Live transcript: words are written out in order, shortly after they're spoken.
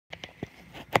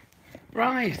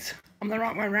Right, I'm the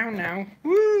right way around now.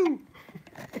 Woo!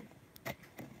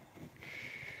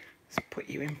 Let's put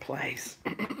you in place.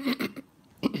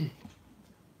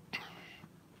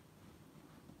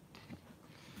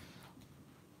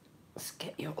 Let's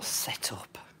get you all set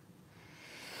up.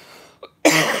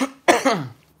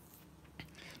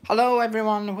 Hello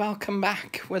everyone, welcome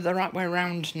back. We're the right way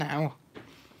around now.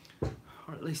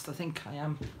 Or at least I think I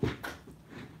am.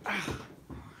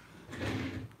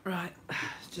 Right,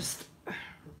 just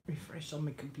refresh on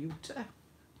my computer.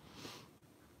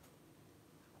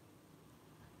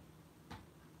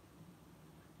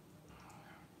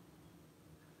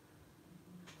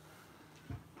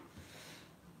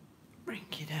 Bring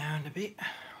you down a bit.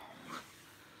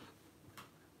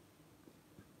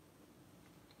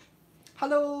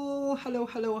 Hello, hello,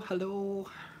 hello, hello.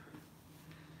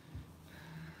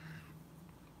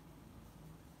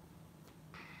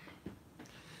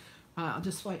 Right, I'll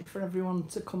just wait for everyone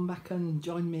to come back and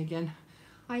join me again.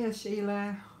 Hiya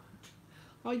Sheila.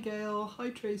 Hi Gail. Hi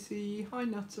Tracy. Hi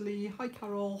Natalie. Hi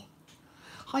Carol.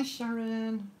 Hi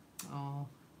Sharon. Oh,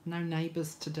 no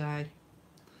neighbours today.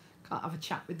 Can't have a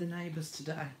chat with the neighbours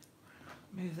today.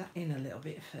 Move that in a little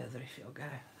bit further if you'll go.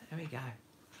 There we go.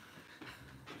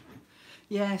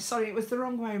 Yeah, sorry, it was the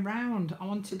wrong way round. I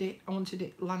wanted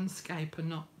it landscape and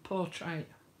not portrait.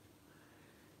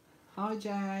 Hi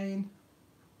Jane.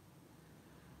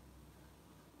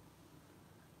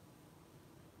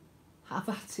 Have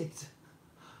at it.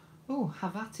 Oh,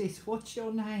 have at it. What's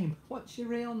your name? What's your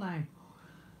real name?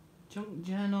 Junk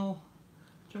Journal.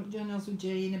 Junk Journals with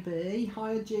Gina B.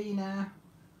 Hiya Gina.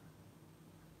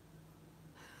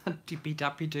 Dippy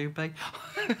dappy doobie.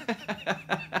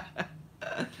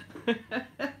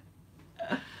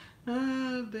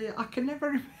 Oh dear, I can never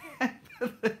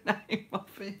remember the name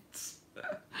of it.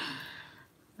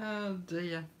 Oh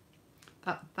dear.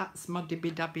 That's my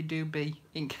dibby dabby doobie,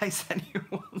 in case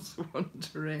anyone's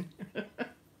wondering.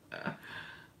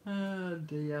 Oh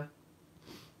dear.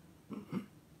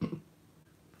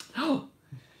 Oh,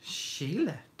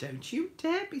 Sheila, don't you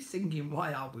dare be singing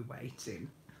Why Are We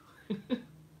Waiting?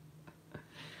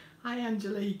 Hi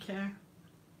Angelica.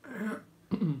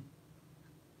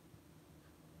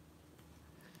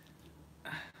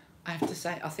 I have to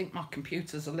say, I think my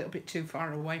computer's a little bit too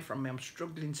far away from me. I'm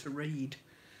struggling to read.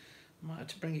 I might have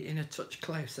to bring it in a touch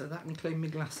closer. That can include my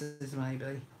glasses,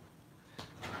 maybe.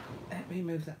 Let me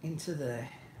move that into there.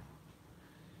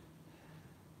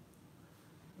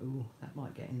 Ooh, that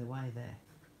might get in the way there.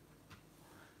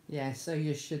 Yeah, so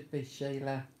you should be,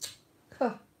 Sheila.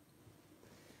 Huh.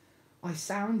 I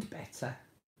sound better.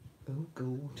 Oh,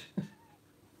 good.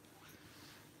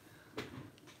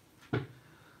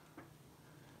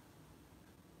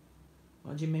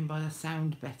 What do you mean by I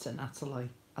sound better, Natalie?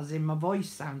 As in my voice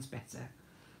sounds better?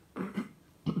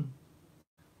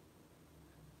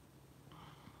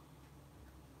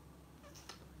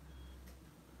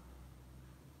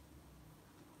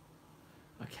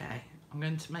 Okay, I'm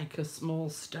going to make a small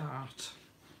start.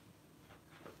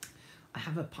 I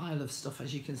have a pile of stuff,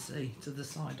 as you can see, to the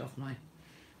side of me.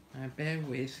 Now bear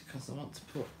with, because I want to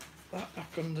put that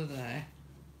back under there.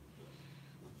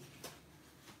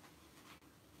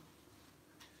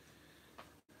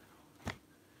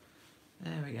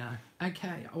 There we go.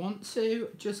 Okay, I want to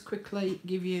just quickly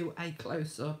give you a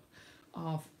close-up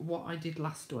of what I did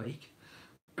last week.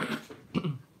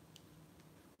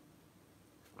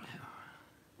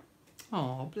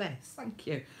 Oh, bless, thank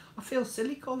you. I feel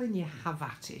silly calling you Have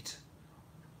At It.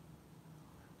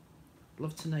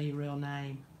 Love to know your real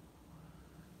name.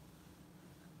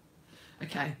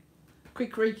 Okay,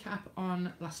 quick recap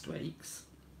on last week's.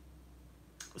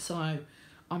 So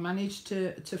I managed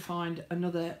to find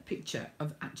another picture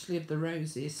of the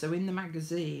roses. So in the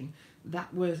magazine,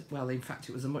 that was, well, in fact,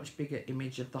 it was a much bigger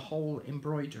image of the whole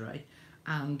embroidery.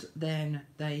 And then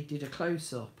they did a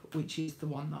close-up, which is the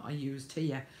one that I used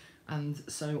here. And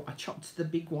so I chopped the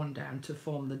big one down to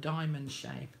form the diamond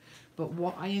shape. But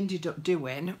what I ended up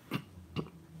doing,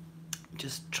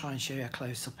 just try and show you a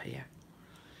close-up here.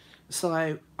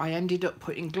 So I ended up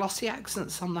putting glossy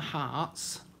accents on the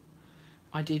hearts.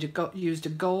 I used a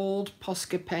gold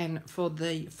Posca pen for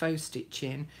the faux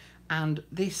stitching, and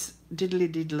this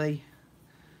diddly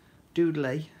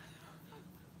doodly.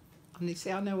 And you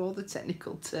see, I know all the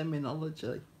technical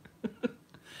terminology.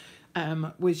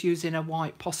 Was using a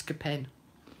white Posca pen,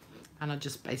 and I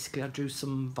drew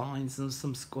some vines and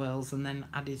some squirrels, and then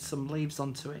added some leaves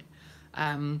onto it.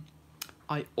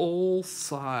 I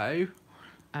also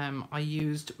I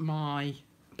used my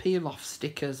peel-off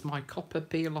stickers, my copper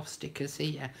peel-off stickers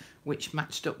here, which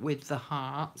matched up with the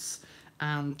hearts,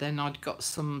 and then I'd got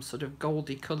some sort of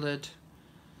goldy coloured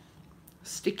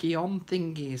sticky on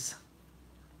thingies.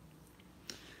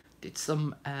 Did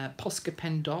some Posca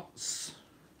pen dots.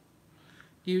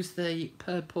 Used the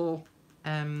purple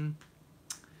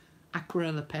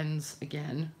Aquarella pens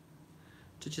again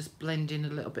to just blend in a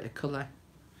little bit of colour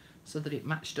so that it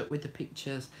matched up with the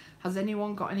pictures. Has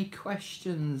anyone got any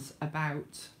questions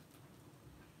about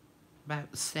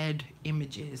said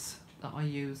images that I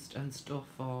used and stuff,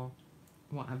 or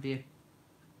what have you?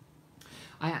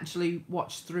 I actually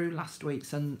watched through last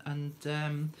week's and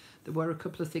there were a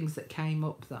couple of things that came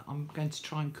up that I'm going to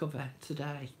try and cover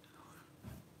today.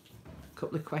 A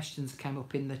couple of questions came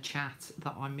up in the chat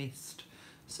that I missed,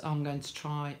 so I'm going to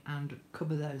try and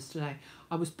cover those today.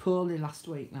 I was poorly last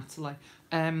week, Natalie.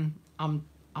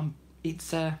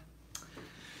 It's how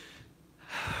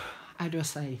do I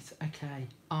say it? Okay,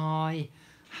 I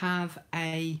have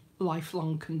a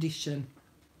lifelong condition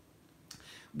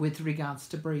with regards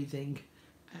to breathing.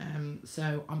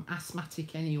 So I'm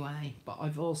asthmatic anyway, but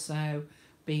I've also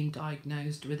been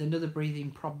diagnosed with another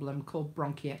breathing problem called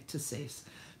bronchiectasis.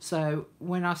 So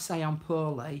when I say I'm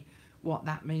poorly, what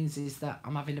that means is that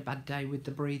I'm having a bad day with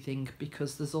the breathing,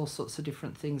 because there's all sorts of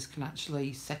different things can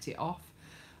actually set it off.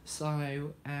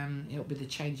 So it'll be the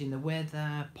change in the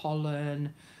weather,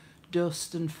 pollen,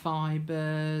 dust and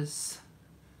fibres,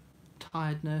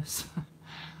 tiredness,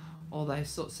 all those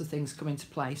sorts of things come into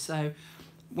play. So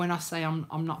when I say I'm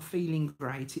not feeling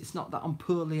great, it's not that I'm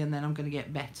poorly and then I'm going to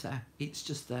get better. It's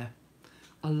just a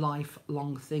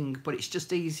lifelong thing. But it's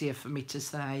just easier for me to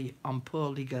say I'm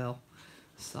poorly, girl.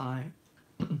 So,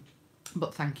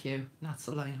 but thank you,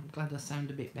 Natalie. I'm glad I sound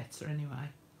a bit better anyway.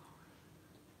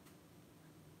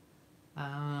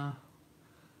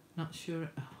 Not sure.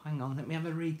 Oh, hang on, let me have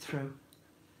a read through.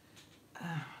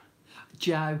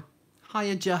 Joe.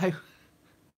 Hiya, Joe.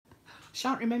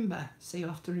 Shan't remember, so you'll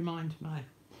have to remind me.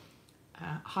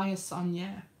 Hiya,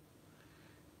 Sonia.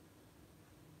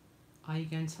 Are you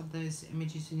going to have those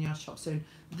images in your shop soon?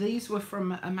 These were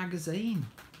from a magazine,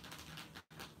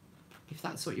 if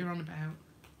that's what you're on about.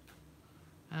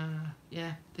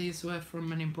 Yeah, these were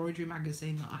from an embroidery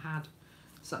magazine that I had.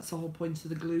 So that's the whole point of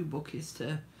the glue book, is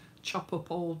to chop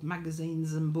up old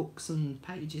magazines and books and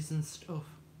pages and stuff.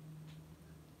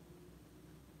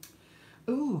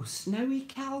 Ooh, snowy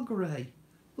Calgary.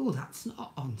 Ooh, that's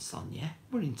not on, Sonia.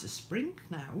 We're into spring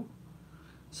now.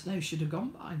 Snow should have gone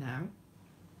by now.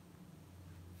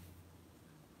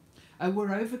 Oh,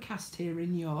 we're overcast here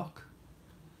in York.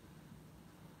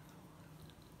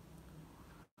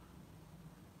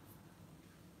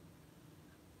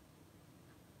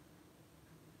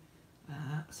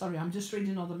 Sorry, I'm just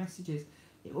reading all the messages.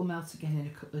 It will melt again in a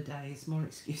couple of days. More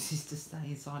excuses to stay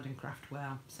inside and craft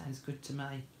well. Sounds good to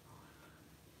me.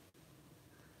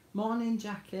 Morning,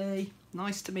 Jackie.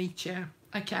 Nice to meet you.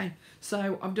 Okay,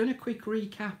 so I've done a quick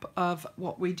recap of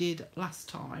what we did last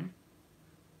time.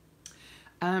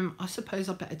 I suppose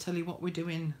I better tell you what we're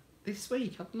doing this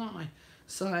week, haven't I?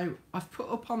 So I've put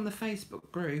up on the Facebook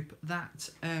group that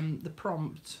the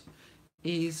prompt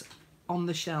is on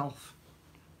the shelf.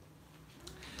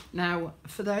 Now,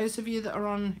 for those of you that are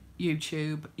on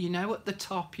YouTube, you know at the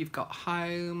top you've got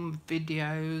home,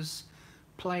 videos,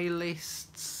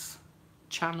 playlists,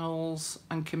 channels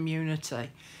and community.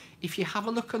 If you have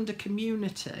a look under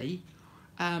community,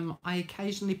 I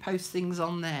occasionally post things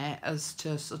on there as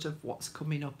to sort of what's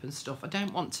coming up and stuff. I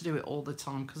don't want to do it all the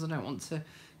time because I don't want to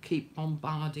keep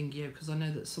bombarding you, because I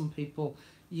know that some people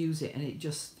use it and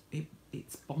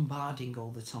it's bombarding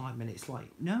all the time and it's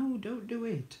like, no, don't do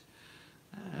it.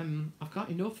 I've got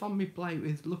enough on my plate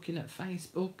with looking at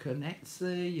Facebook and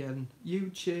Etsy and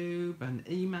YouTube and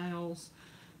emails.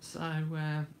 So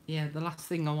yeah, the last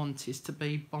thing I want is to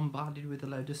be bombarded with a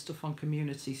load of stuff on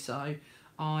community. So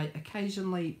I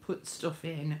occasionally put stuff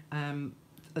in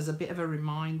as a bit of a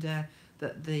reminder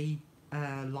that the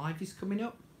live is coming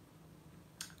up.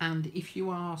 And if you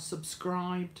are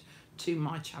subscribed to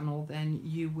my channel, then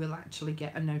you will actually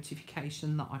get a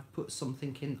notification that I've put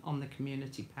something in on the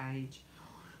community page.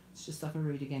 Let's just have a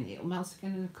read again. It'll melt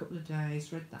again in a couple of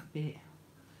days. Read that bit.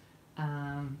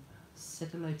 Said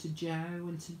hello to Joe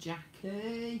and to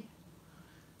Jackie.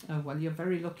 Oh, well, you're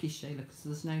very lucky, Sheila, because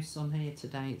there's no sun here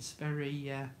today. It's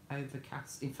very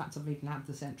overcast. In fact, I've even had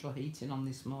the central heating on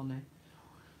this morning.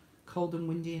 Cold and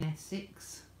windy in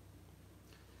Essex.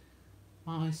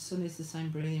 My son is the same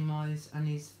breathing wise, and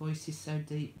his voice is so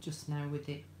deep just now with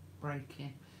it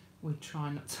breaking. We try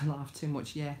not to laugh too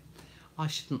much. Yeah, I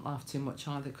shouldn't laugh too much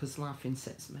either, because laughing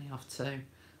sets me off too.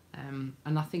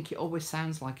 And I think it always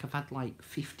sounds like I've had like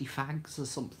 50 fags or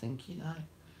something, you know.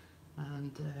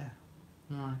 And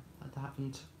no, I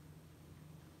haven't.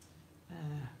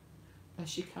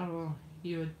 Bless you, Carol.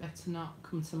 You had better not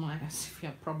come to my house if you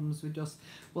have problems with dust.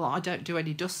 Well, I don't do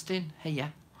any dusting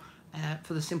here,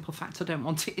 for the simple fact I don't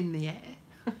want it in the air.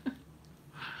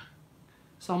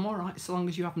 So I'm all right so long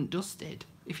as you haven't dusted.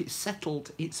 If it's settled,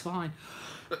 it's fine.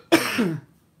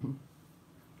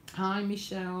 Hi,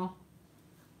 Michelle.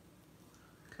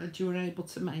 Glad you were able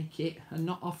to make it and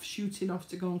not off shooting off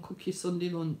to go and cook your Sunday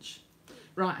lunch.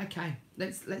 Right, okay,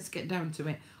 let's get down to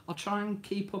it. I'll try and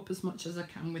keep up as much as I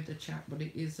can with the chat, but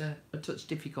it is a touch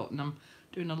difficult, and I'm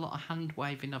doing a lot of hand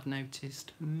waving, I've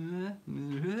noticed.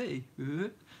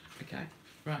 Okay,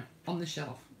 right, on the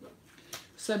shelf.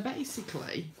 So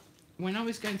basically, when I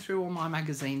was going through all my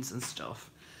magazines and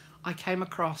stuff, I came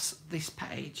across this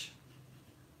page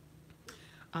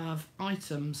of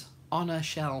items on a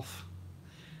shelf.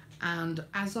 And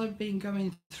as I've been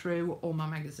going through all my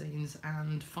magazines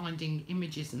and finding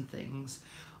images and things,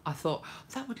 I thought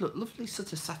that would look lovely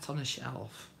sort of sat on a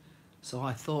shelf. So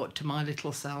I thought to my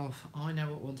little self, I know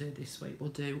what we'll do this week, we'll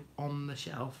do on the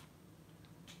shelf.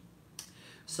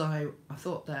 So I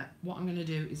thought that what I'm going to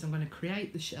do is I'm going to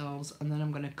create the shelves, and then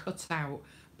I'm going to cut out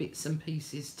bits and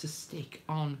pieces to stick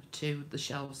on to the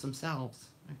shelves themselves.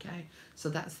 Okay, so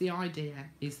that's the idea,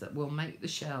 is that we'll make the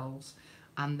shelves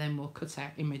and then we'll cut out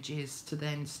images to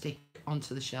then stick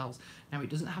onto the shelves. Now, it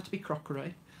doesn't have to be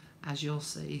crockery, as you'll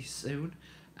see soon,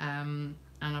 and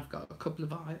I've got a couple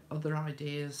of other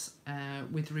ideas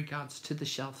with regards to the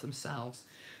shelf themselves.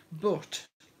 But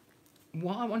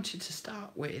what I wanted to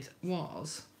start with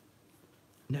was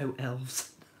no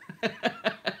elves.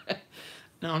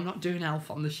 No, I'm not doing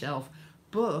elf on the shelf,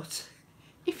 but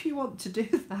if you want to do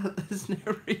that, there's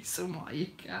no reason why you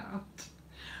can't.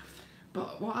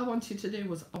 But what I wanted to do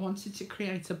was I wanted to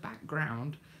create a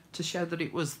background to show that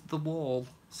it was the wall,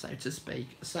 so to speak.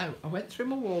 So I went through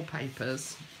my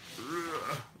wallpapers,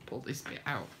 pull this bit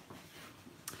out,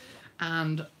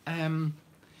 and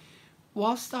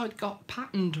whilst I'd got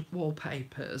patterned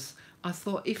wallpapers, I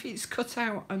thought if it's cut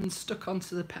out and stuck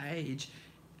onto the page,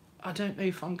 I don't know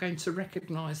if I'm going to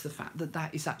recognise the fact that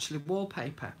that is actually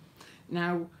wallpaper.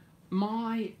 Now,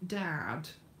 my dad,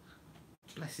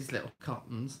 bless his little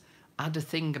cottons, had a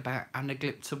thing about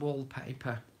anaglypta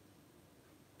wallpaper,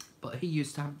 but he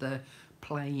used to have the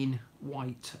plain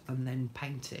white and then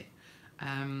paint it.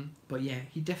 But yeah,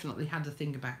 he definitely had a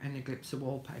thing about anaglypta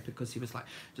wallpaper, because he was like,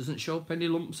 doesn't show up any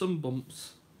lumps and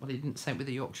bumps. Well, he didn't say it with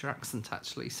a Yorkshire accent,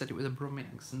 actually. He said it with a Brummie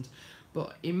accent.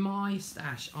 But in my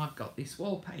stash, I've got this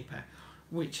wallpaper,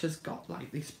 which has got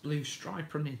like this blue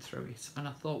stripe running through it. And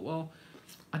I thought, well,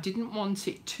 I didn't want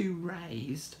it too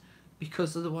raised,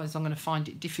 because otherwise I'm going to find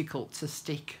it difficult to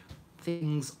stick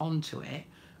things onto it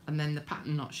and then the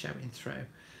pattern not showing through.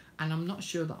 And I'm not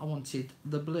sure that I wanted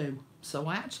the blue. So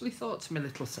I actually thought to my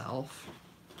little self,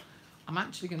 I'm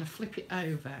actually going to flip it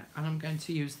over and I'm going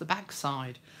to use the back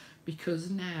side,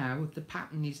 because now the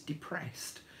pattern is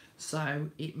depressed. So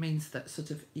it means that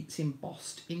sort of it's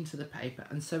embossed into the paper.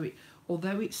 And so it,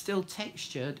 although it's still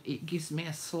textured, it gives me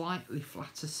a slightly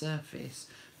flatter surface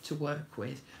to work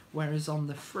with, whereas on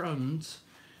the front,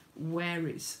 where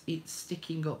it's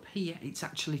sticking up here, it's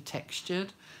actually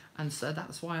textured. And so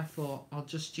that's why I thought I'll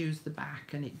just use the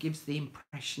back, and it gives the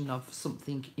impression of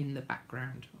something in the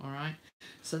background. All right,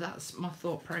 so that's my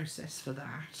thought process for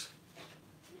that.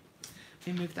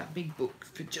 Let me move that big book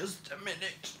for just a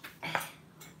minute.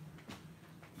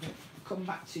 I'll come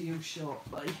back to you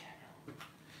shortly.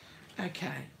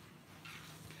 Okay,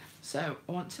 so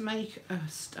I want to make a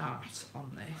start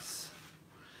on this,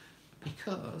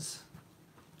 because,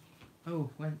 oh,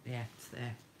 well, yeah, it's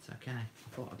there, it's okay.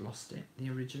 I thought I'd lost it, the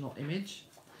original image.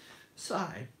 So,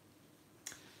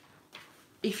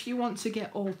 if you want to get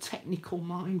all technical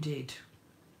minded,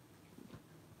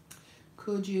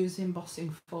 could use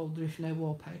embossing folder if no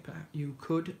wallpaper. You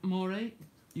could, Maury,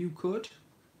 you could.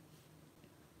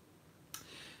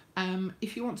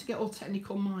 If you want to get all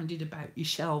technical minded about your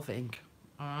shelving,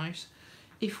 all right,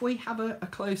 if we have a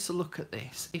closer look at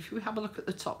this, if we have a look at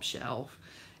the top shelf,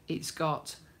 it's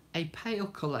got a pale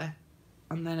colour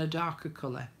and then a darker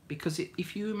colour, because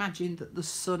if you imagine that the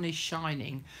sun is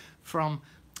shining from,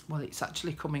 well, it's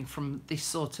actually coming from this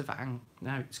sort of angle,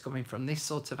 no, it's coming from this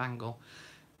sort of angle,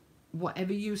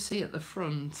 whatever you see at the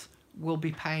front will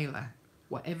be paler,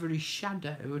 whatever is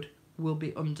shadowed will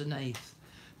be underneath.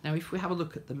 Now, if we have a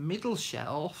look at the middle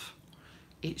shelf,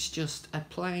 it's just a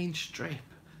plain strip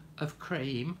of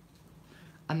cream.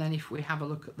 And then if we have a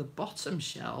look at the bottom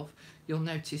shelf, you'll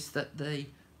notice that the,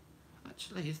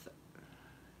 actually, is that,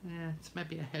 yeah, it's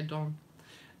maybe a head on.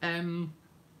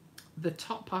 The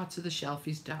top part of the shelf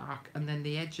is dark, and then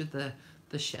the edge of the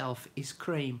shelf is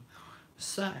cream.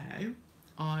 So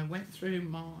I went through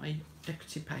my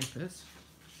decorative papers,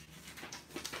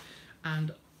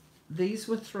 and these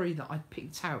were 3 that I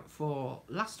picked out for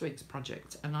last week's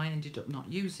project, and I ended up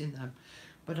not using them.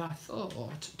 But I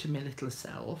thought to my little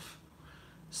self,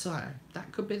 so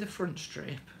that could be the front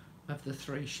strip of the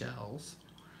 3 shells.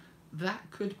 That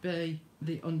could be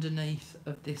the underneath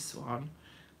of this one,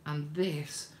 and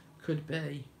this could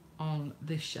be on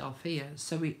this shelf here.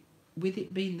 So with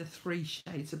it being the 3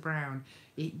 shades of brown,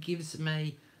 it gives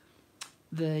me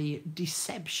the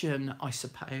deception, I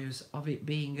suppose, of it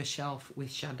being a shelf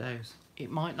with shadows. It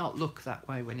might not look that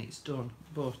way when it's done,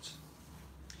 but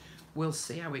we'll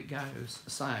see how it goes.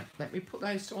 So let me put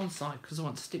those to one side because I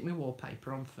want to stick my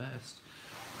wallpaper on first.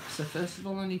 So first of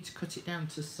all, I need to cut it down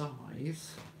to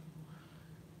size.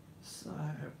 So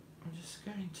I'm just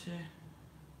going to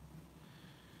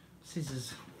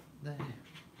scissors there,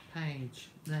 page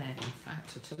there. In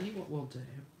fact, I'll tell you what we'll do.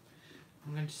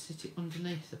 I'm going to sit it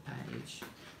underneath the page,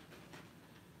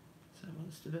 so it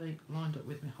wants to be lined up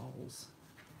with my holes,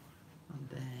 and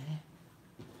there,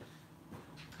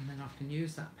 and then I can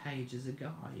use that page as a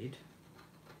guide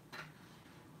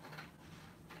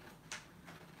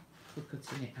for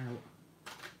cutting it out.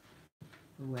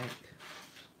 Awake,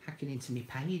 hacking into my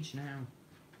page now.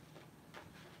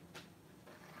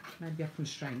 Maybe I can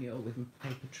straighten it up with my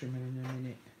paper trimmer in a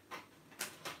minute.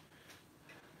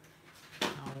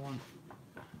 I want,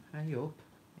 hurry up,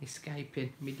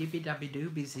 escaping. My dibby dabby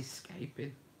doobies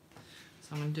escaping.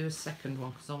 So I'm going to do a second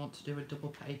one because I want to do a double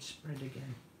page spread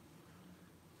again.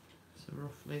 So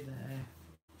roughly there.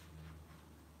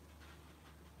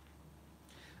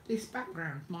 This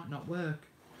background might not work,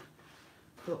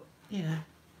 but you know,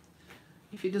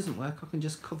 if it doesn't work, I can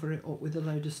just cover it up with a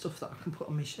load of stuff that I can put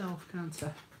on my shelf, can't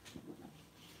I?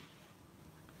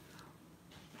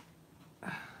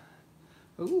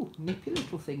 Ooh, nippy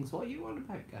little things. What are you on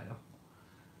about, girl?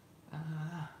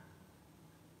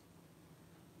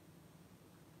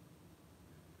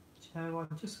 Joe,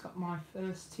 I just got my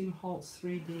first Tim Holtz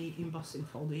 3D embossing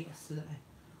folder yesterday.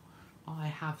 I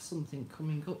have something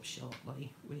coming up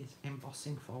shortly with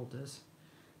embossing folders.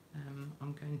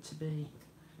 I'm going to be,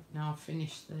 now I've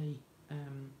finished the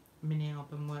mini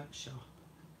album workshop,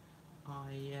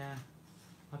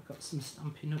 I've got some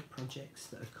Stampin' Up projects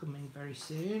that are coming very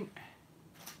soon,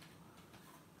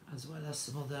 as well as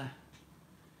some other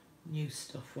new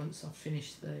stuff once I've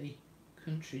finished the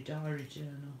Country Diary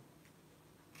Journal.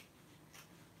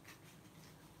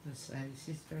 As I say, this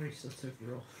is very sort of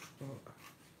rough, but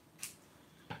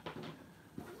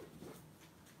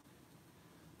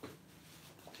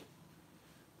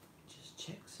just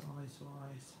check size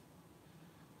wise.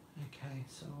 Okay,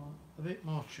 so a bit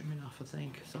more trimming off, I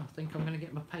think. So I think I'm going to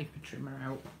get my paper trimmer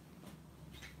out.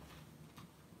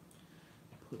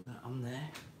 Put that on there.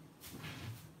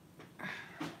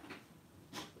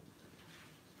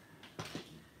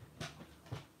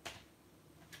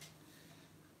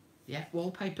 Yeah,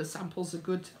 wallpaper samples are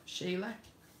good, Sheila.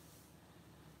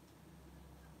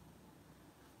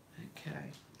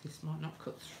 Okay, this might not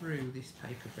cut through this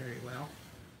paper very well.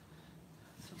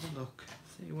 Let's have a look,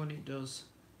 see what it does.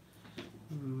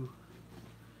 Ooh,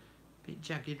 bit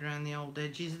jagged around the old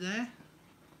edges there.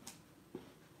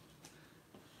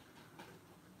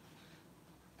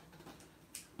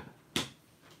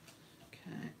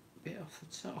 Okay, bit off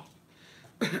the top.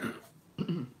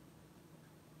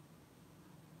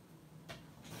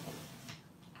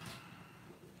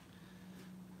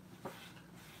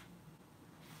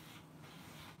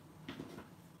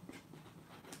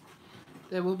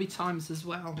 There will be times as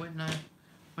well when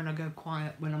I go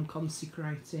quiet, when I'm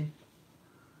consecrating.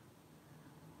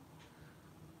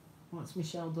 What's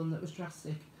Michelle done that was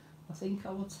drastic? I think I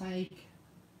will take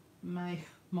my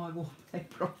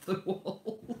wallpaper off the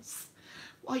walls.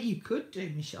 What you could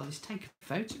do, Michelle, is take a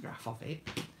photograph of it,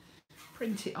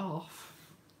 print it off,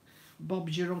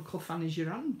 Bob's your uncle, Fanny's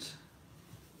your aunt.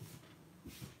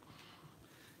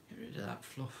 Get rid of that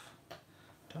fluff.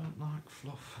 Don't like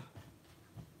fluff.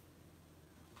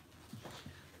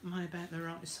 Am I about the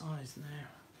right size now?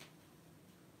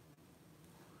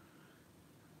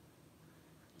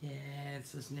 Yeah,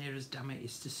 it's as near as damn it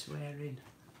is to swearing.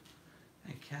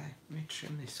 Okay, let me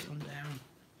trim this one down.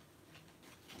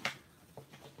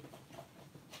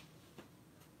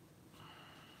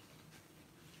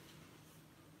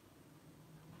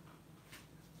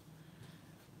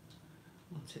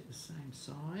 Want it the same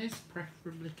size,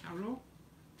 preferably Carol.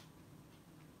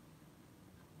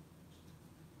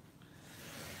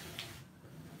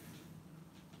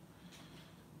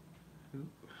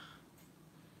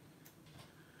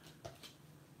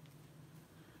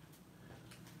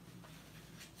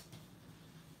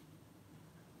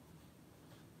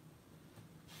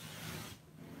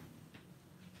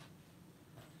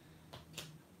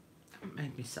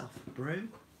 made myself a brew.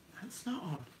 That's not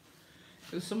on.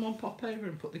 Could someone pop over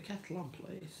and put the kettle on,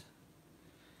 please?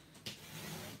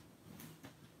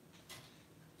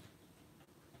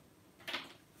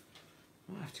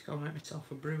 I'll have to go and make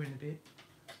myself a brew in a bit.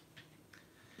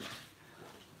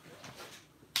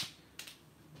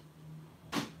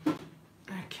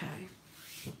 Okay.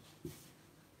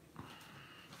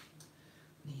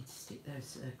 Need to stick those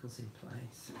circles in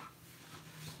place.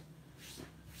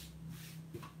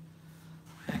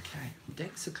 Okay,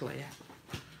 decks are clear.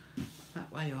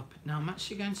 That way up. Now I'm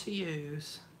actually going to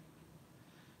use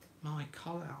my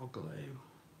Collall glue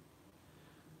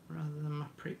rather than my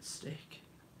Pritt stick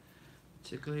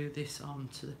to glue this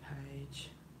onto the page.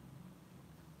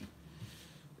 Let's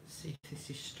see if this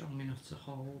is strong enough to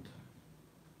hold.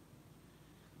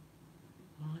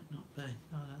 Might not be.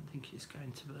 No, I don't think it's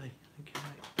going to be. Okay.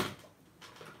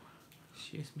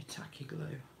 Let's use my tacky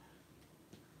glue.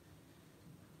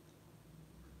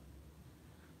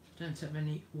 Don't have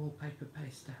any wallpaper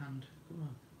paste to hand. Come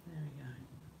on, there we go.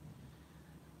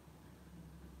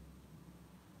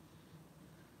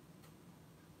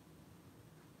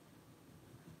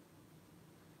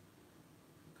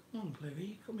 Come on, glue, are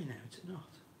you coming out or not?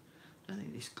 I don't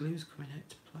think this glue's coming out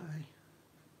to play.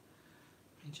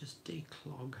 Let me just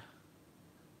declog.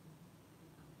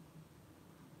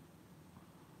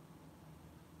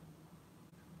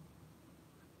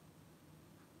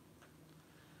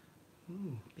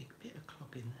 Ooh, big bit of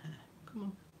clog in there. Come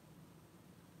on.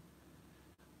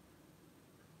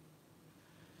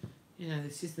 You know,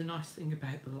 this is the nice thing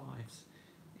about the lives,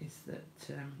 is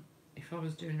that if I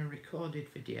was doing a recorded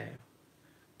video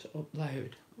to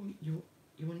upload, you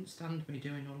wouldn't stand me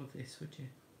doing all of this, would you?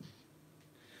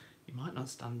 You might not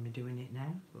stand me doing it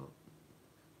now, but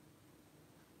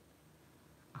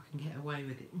I can get away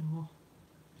with it more.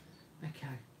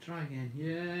 Okay, try again.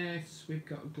 Yes, we've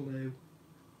got glue.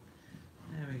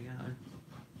 There we go.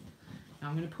 Now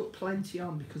I'm going to put plenty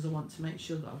on because I want to make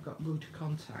sure that I've got good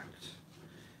contact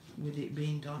with it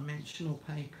being dimensional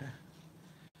paper.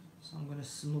 So I'm going to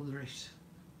smother it.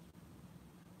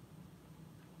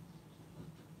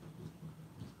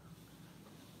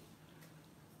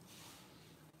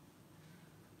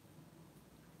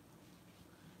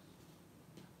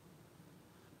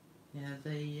 Yeah,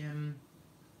 the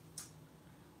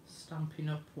Stampin'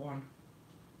 Up one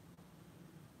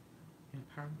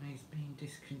apparently is being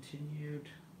discontinued.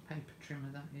 Paper trimmer,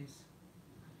 that is.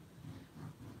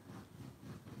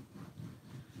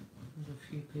 There's a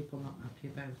few people not happy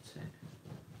about it.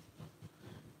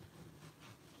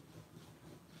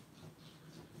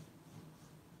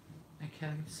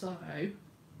 Okay, so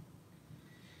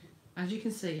as you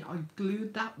can see, I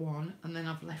glued that one and then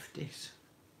I've left it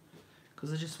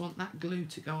because I just want that glue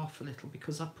to go off a little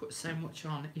because I put so much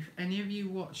on. If any of you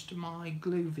watched my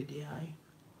glue video,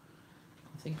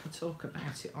 I think I talk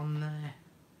about it on there.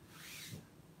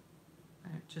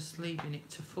 Just leaving it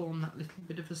to form that little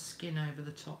bit of a skin over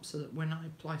the top so that when I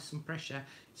apply some pressure,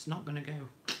 it's not going to go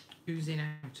oozing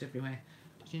out everywhere.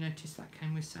 Did you notice that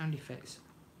came with sound effects?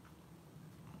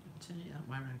 Turn it that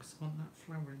way around because I want that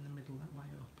flower in the middle that way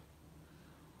up.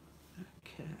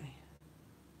 Okay.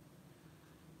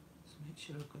 Let's make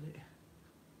sure I've got it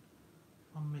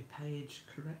on my page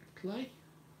correctly.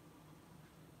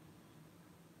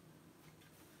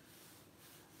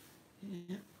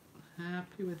 Yeah,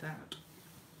 happy with that.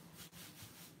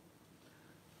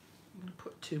 I'm going to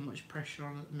put too much pressure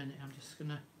on at the minute. I'm just going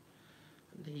to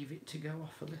leave it to go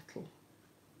off a little.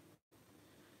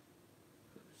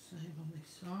 Put the same on this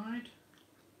side.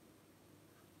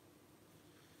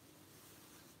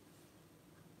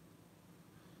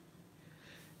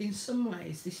 In some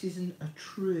ways, this isn't a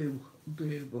true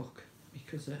glue book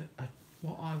because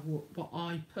what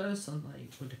I personally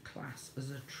would class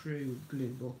as a true glue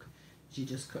book is you're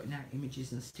just cutting out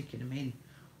images and sticking them in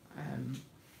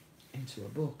into a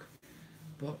book.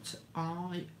 But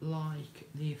I like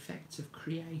the effect of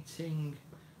creating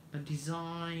a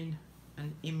design,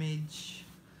 an image,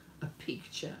 a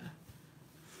picture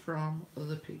from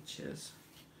other pictures.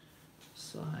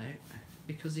 So,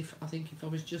 because I think if I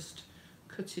was just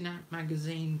cutting out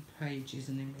magazine pages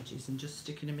and images and just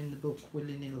sticking them in the book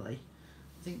willy-nilly,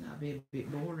 I think that'd be a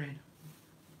bit boring.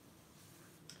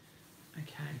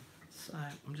 Okay, so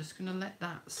I'm just going to let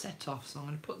that set off, so I'm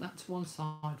going to put that to one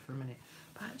side for a minute.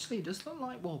 But actually it does look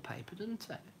like wallpaper, doesn't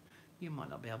it? You might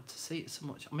not be able to see it so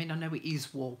much. I mean, I know it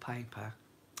is wallpaper,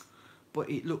 but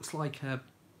it looks like a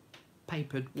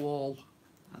papered wall.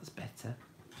 That's better.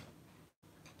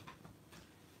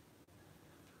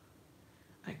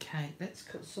 Okay, let's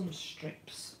cut some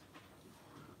strips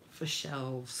for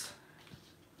shelves.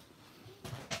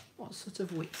 What what sort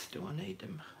of width do I need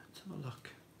them? Let's have a look.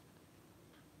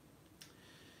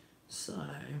 So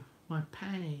my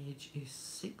page is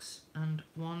 6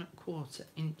 1/4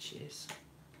 inches.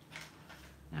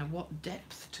 Now what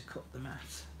depth to cut them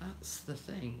at? That's the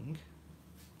thing.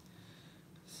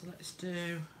 So let's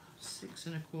do 6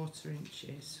 1/4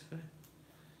 inches for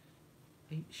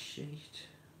each sheet.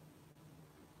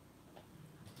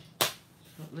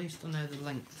 So at least I know the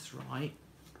length's right.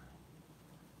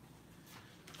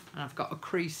 And I've got a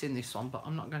crease in this one, but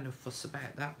I'm not going to fuss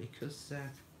about that because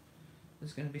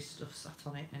there's going to be stuff sat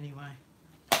on it anyway.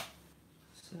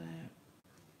 So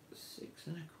 6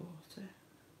 1/4.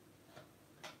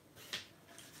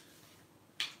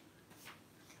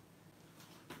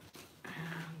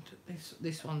 And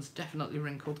this one's definitely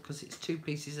wrinkled because it's 2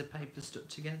 pieces of paper stuck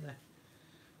together.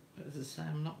 But as I say,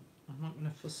 I'm not going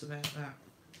to fuss about that.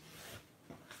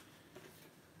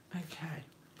 Okay.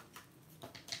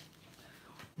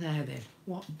 Now then,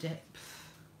 what depth?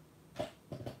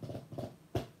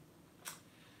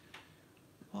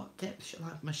 What depth shall I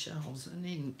have my shelves? 1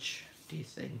 inch, do you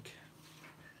think?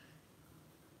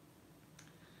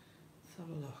 Let's have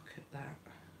a look at that.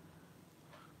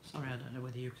 Sorry, I don't know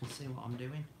whether you can see what I'm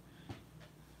doing.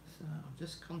 So I'm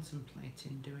just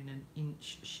contemplating doing 1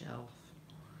 inch shelf.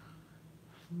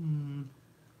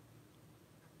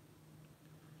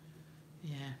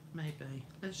 Yeah, maybe.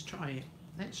 Let's try it.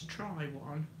 Let's try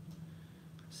one.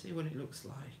 See what it looks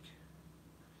like.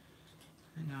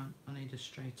 Hang on, I need a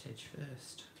straight edge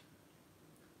first.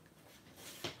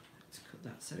 Let's cut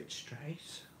that so it's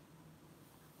straight.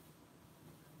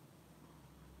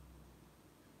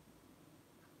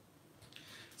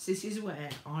 So this is where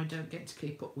I don't get to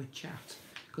keep up with chat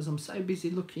because I'm so busy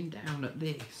looking down at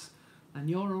this and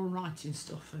you're all writing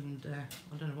stuff and I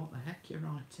don't know what the heck you're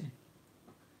writing.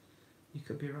 You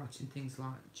could be writing things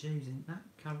like, geez, isn't that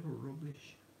Carol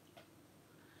rubbish?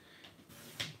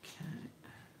 Okay.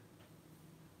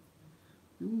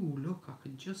 Ooh, look, I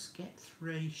can just get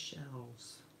 3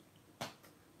 shelves.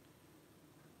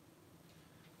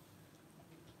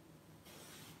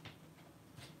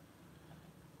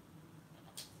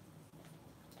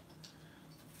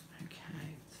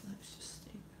 Okay, so let's just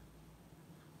see.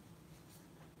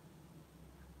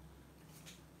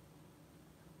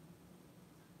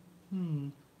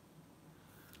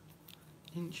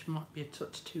 Inch might be a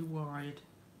touch too wide.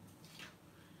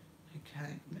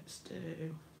 Okay, let's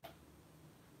do.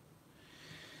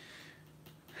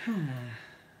 Let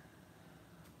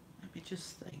me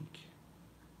just think.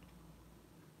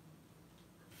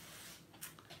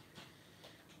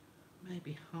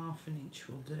 Maybe 1/2 inch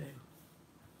will do.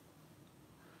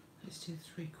 Let's do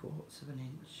 3/4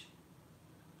 inch.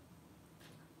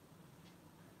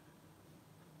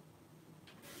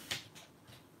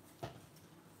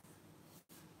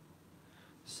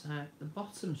 So the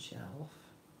bottom shelf,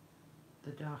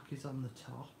 the dark is on the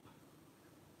top.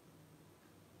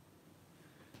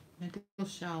 Middle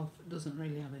shelf doesn't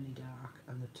really have any dark,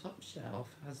 and the top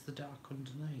shelf has the dark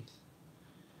underneath.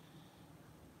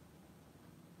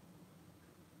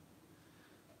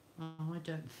 I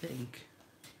don't think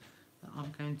that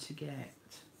I'm going to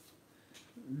get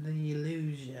the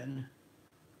illusion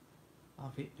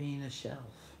of it being a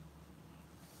shelf.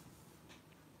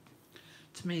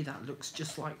 To me that looks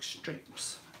just like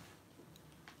strips.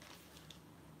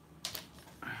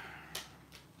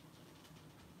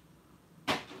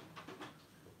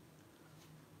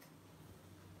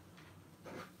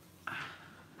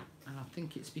 And I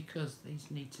think it's because these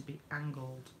need to be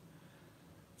angled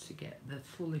to get the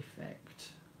full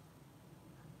effect.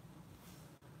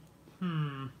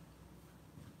 I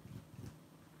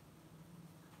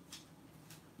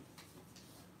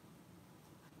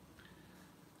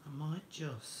might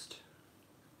just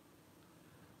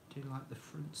do like the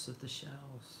fronts of the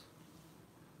shelves.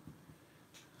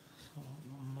 So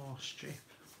one more strip.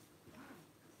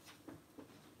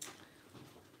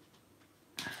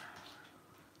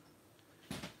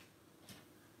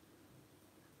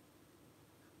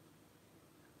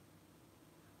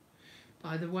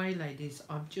 By the way, ladies,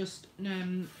 I've just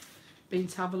been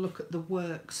to have a look at the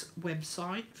Works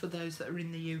website for those that are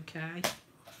in the UK.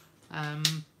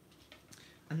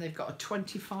 And they've got a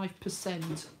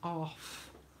 25%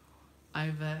 off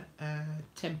over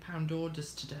 £10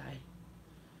 orders today.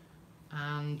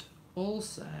 And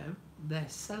also, they're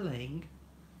selling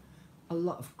a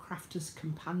lot of Crafters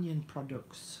Companion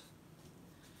products.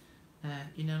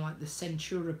 You know, like the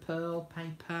Centura Pearl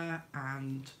paper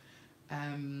and...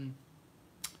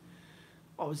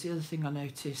 what was the other thing I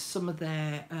noticed? Some of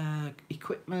their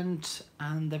equipment,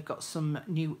 and they've got some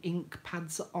new ink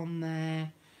pads on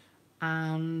there,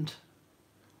 and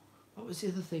What was the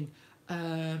other thing?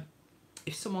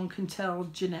 If someone can tell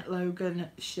Jeanette Logan,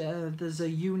 there's a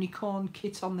unicorn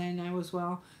kit on there now as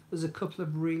well. There's a couple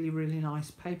of really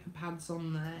nice paper pads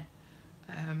on there.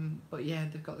 But yeah,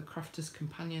 they've got the Crafter's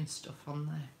Companion stuff on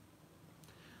there.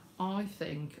 I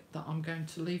think that I'm going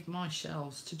to leave my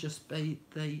shelves to just be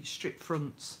the strip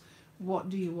fronts. What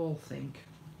do you all think?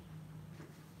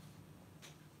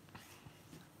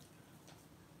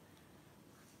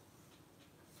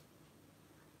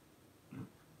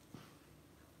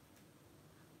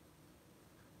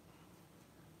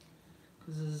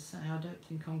 Because as I say, I don't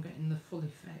think I'm getting the full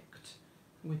effect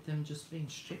with them just being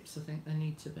strips. I think they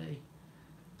need to be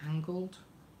angled.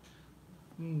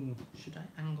 Should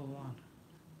I angle one?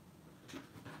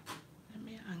 Let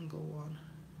me angle one.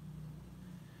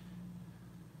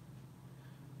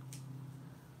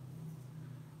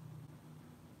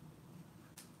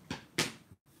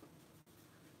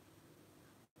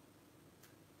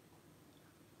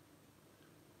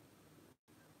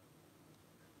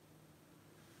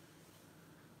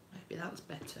 Maybe that's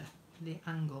better, the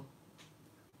angle.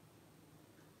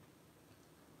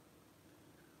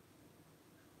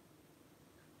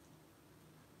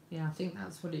 Yeah, I think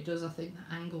that's what it does. I think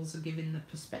the angles are giving the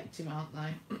perspective, aren't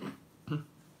they?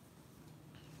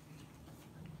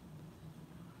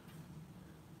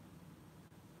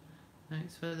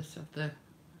 Next furthest have the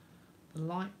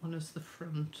light one as the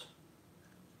front.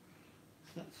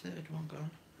 Is that third one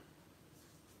gone?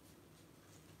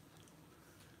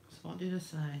 So what did I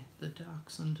say? The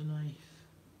dark's underneath.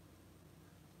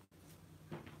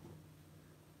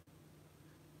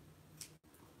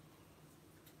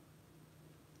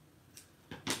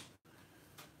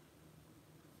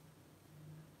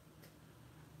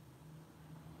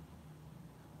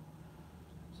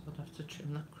 So I'd have to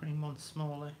trim that cream one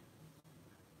smaller.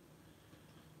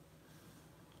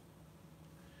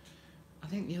 I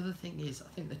think the other thing is, I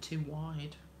think they're too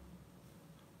wide.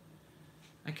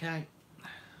 Okay, I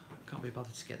can't be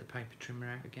bothered to get the paper trimmer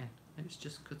out again. Let's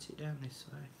just cut it down this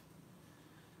way.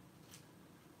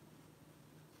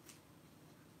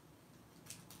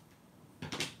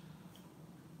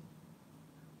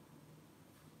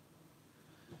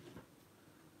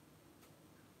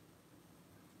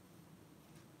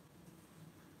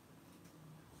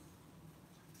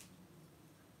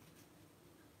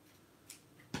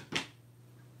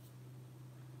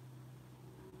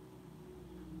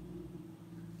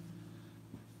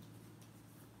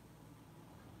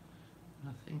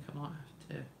 I think I might have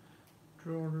to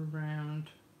draw around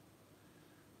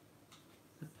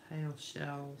the pale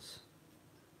shells.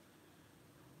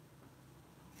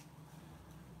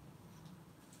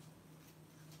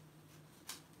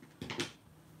 To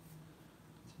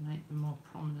make them more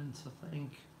prominent, I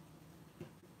think.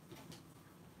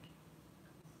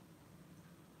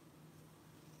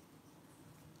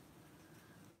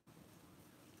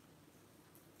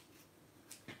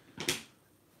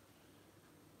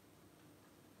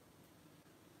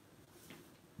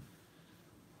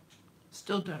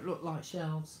 Still don't look like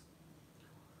shells.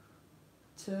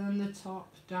 Turn the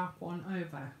top dark one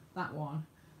over, that one,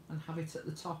 and have it at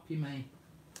the top, you mean?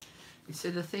 You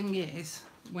see, the thing is,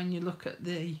 when you look at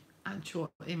the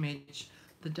actual image,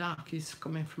 the dark is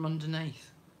coming from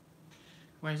underneath,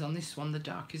 whereas on this one the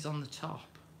dark is on the top.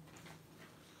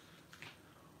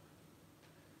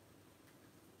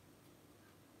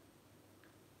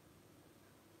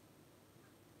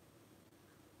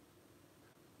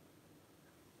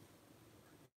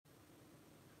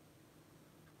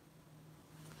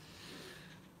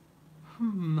 See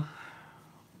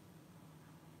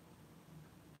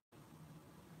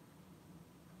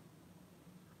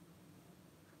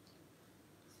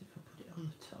if I put it on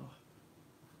the top.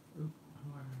 Oop,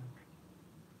 around.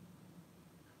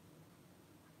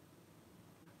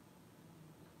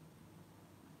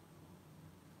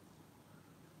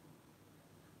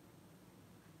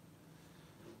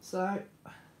 So,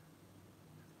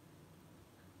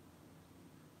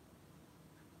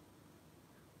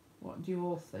 what do you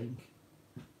all think?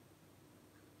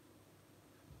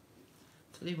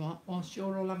 Tell you what, whilst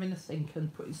you're all having a think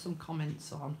and putting some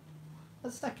comments on,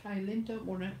 that's okay, Lynn, don't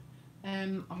worry.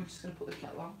 I'm just going to put the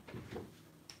kettle on.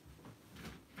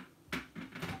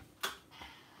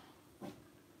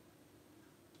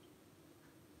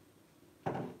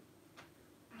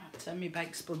 Turn my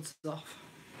bake spuds off.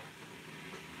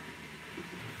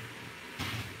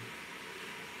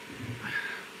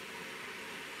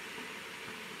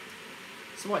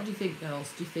 So what do you think,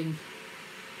 girls? Do you think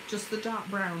just the dark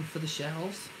brown for the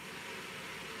shells,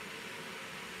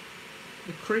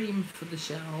 the cream for the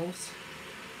shells,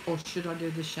 or should I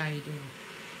do the shading?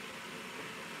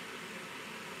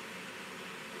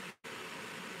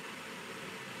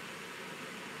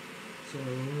 So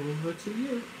over to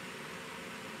you.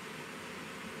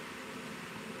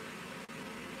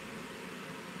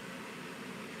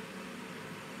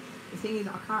 The thing is,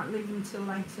 I can't leave them till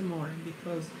later morning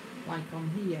because, like on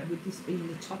here, with this being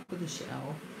the top of the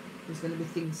shelf, there's going to be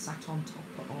things sat on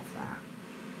top of that.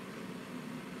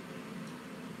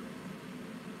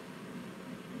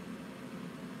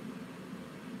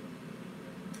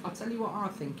 I'll tell you what I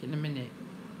think in a minute.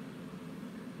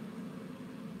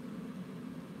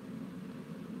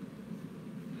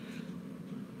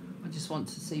 I just want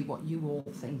to see what you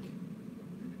all think.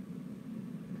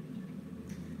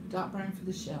 Dark brown for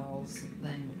the shells,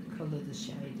 then colour the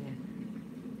shading.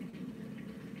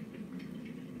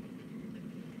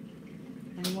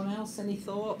 Anyone else? Any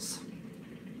thoughts?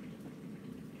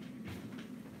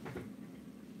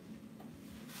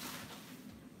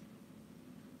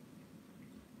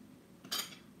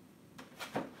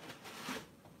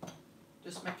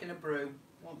 Just making a brew.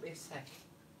 Won't be a sec.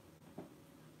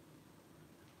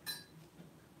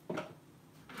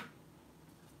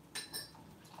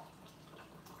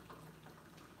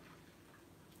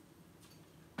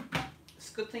 It's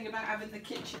a good thing about having the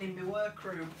kitchen in my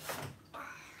workroom.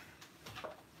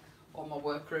 Or my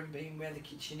workroom being where the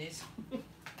kitchen is.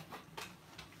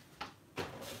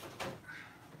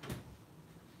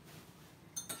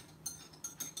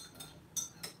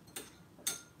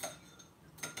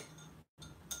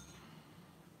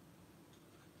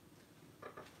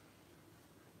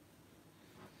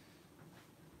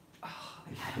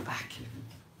 Okay, back.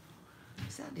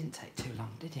 So that didn't take too long,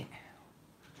 did it?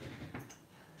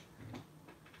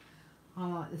 I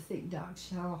like the thick dark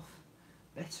shelf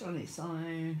better on its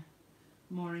own.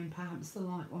 Maureen, perhaps the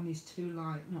light one is too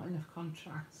light, not enough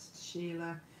contrast.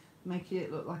 Sheila, making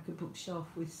it look like a bookshelf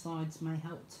with sides may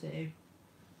help too.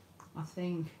 I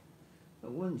think,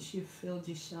 but once you've filled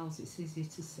your shelves, it's easy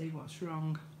to see what's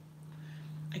wrong.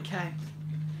 Okay,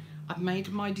 I've made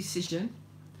my decision.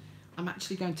 I'm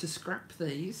actually going to scrap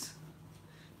these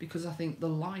because I think the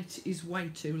light is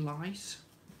way too light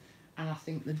and I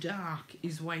think the dark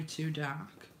is way too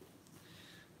dark.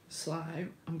 So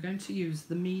I'm going to use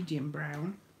the medium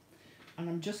brown and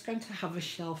I'm just going to have a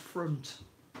shelf front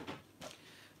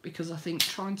because I think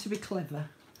trying to be clever,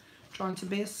 trying to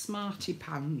be a smarty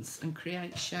pants and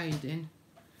create shading,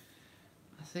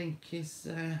 I think is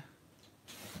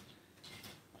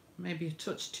maybe a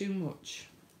touch too much.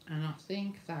 And I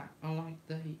think that I like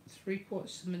the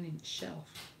 3/4 of an inch shelf.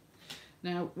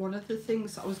 Now, one of the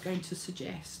things I was going to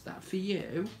suggest that for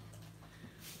you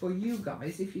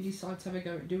guys, if you decide to have a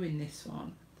go at doing this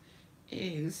one,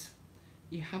 is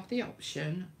you have the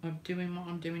option of doing what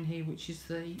I'm doing here, which is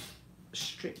the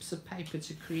strips of paper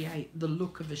to create the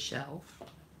look of a shelf.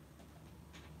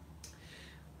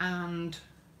 And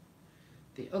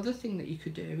the other thing that you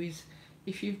could do is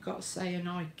if you've got, say, an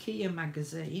IKEA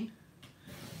magazine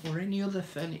or any other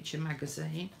furniture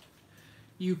magazine,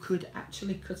 you could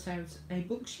actually cut out a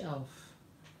bookshelf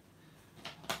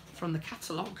from the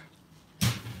catalogue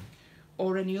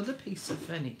or any other piece of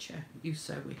furniture you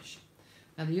so wish.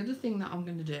 Now the other thing that I'm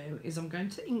going to do is I'm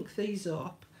going to ink these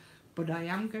up, but I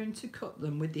am going to cut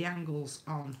them with the angles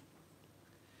on.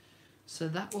 So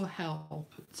that will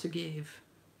help to give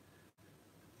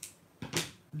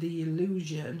the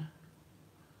illusion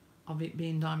of it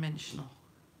being dimensional.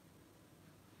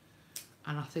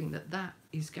 And I think that that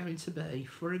is going to be,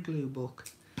 for a glue book,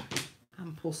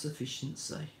 ample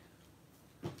sufficiency.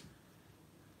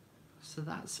 So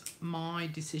that's my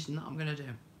decision that I'm going to do.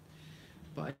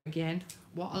 But again,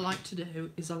 what I like to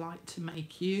do is I like to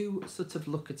make you sort of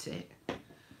look at it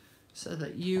so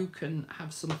that you can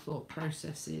have some thought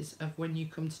processes of when you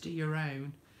come to do your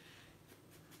own,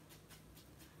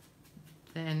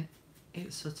 then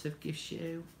it sort of gives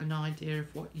you an idea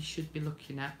of what you should be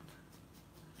looking at.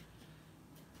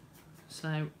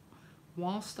 So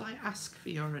whilst I ask for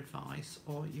your advice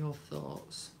or your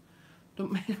thoughts,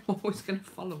 don't mean I'm always going to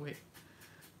follow it.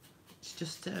 It's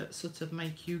just to sort of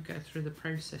make you go through the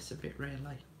process a bit,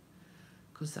 really,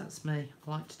 because that's me.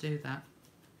 I like to do that.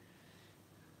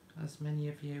 As many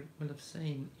of you will have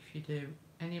seen, if you do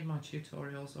any of my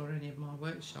tutorials or any of my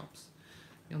workshops,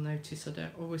 you'll notice I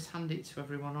don't always hand it to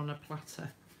everyone on a platter.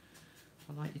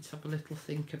 I like you to have a little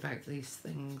think about these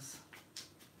things.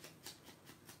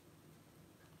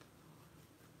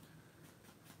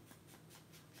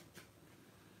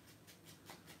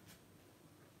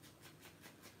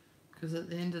 Because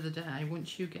at the end of the day,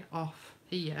 once you get off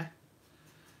here,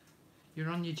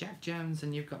 you're on your Jack Jones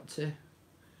and you've got to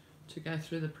go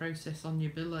through the process on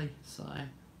your Billy. So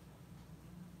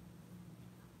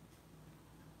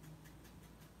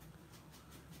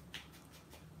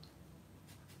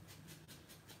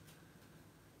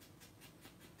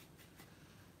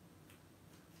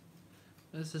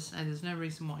as I say, there's no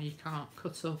reason why you can't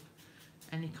cut up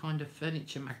any kind of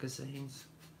furniture magazines.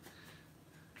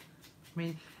 I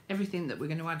mean, everything that we're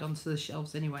going to add onto the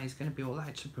shelves anyway is going to be all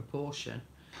out of proportion.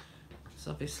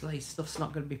 So obviously stuff's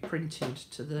not going to be printed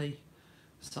to the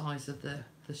size of the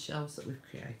shelves that we've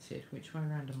created. Which way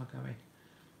around am I going?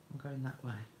 I'm going that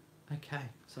way. Okay,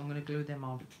 so I'm going to glue them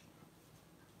on.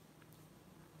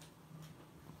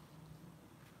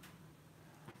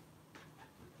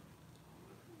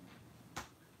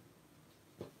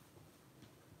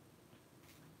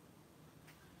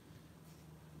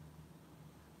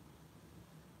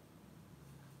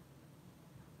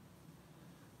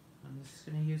 I'm just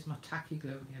going to use my tacky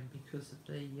glue again because of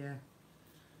the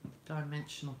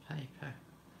dimensional paper.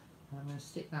 And I'm going to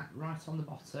stick that right on the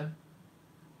bottom.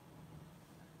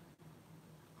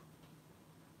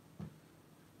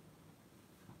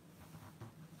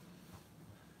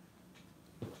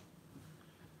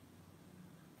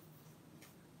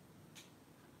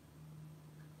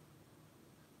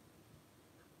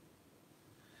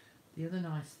 The other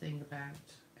nice thing about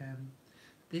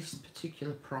this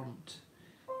particular prompt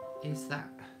is that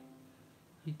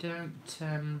you don't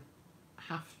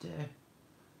have to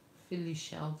fill your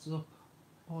shelves up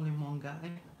all in one go.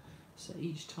 So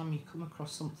each time you come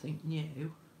across something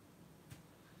new,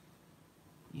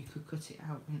 you could cut it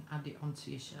out and add it onto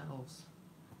your shelves.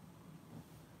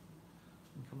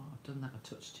 I think I might have done that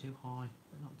a touch too high,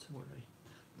 but not to worry.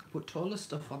 I could put taller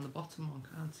stuff on the bottom one,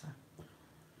 can't I?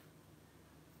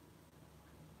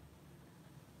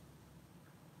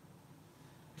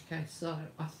 Okay, so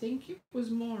I think it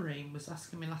was Maureen was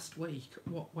asking me last week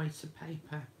what weight of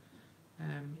paper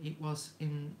it was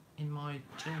in my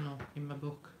journal, in my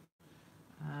book,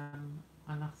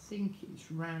 and I think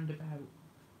it's round about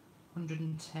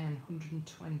 110,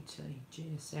 120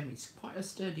 GSM. It's quite a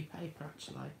sturdy paper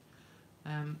actually,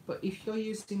 but if you're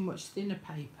using much thinner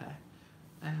paper,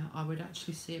 I would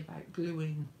actually see about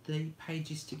gluing the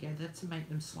pages together to make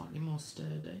them slightly more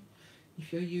sturdy.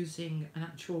 If you're using an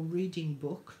actual reading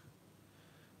book,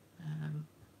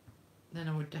 then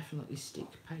I would definitely stick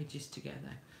pages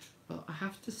together. But I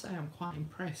have to say I'm quite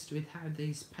impressed with how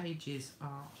these pages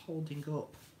are holding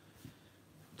up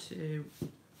to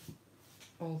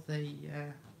all the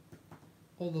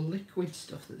liquid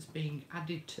stuff that's being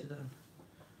added to them.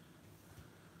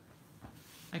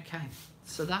 Okay,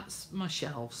 so that's my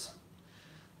shelves.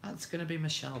 That's going to be my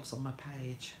shelves on my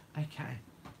page. Okay,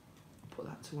 put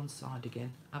that to one side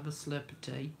again. Have a slurp of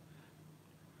tea.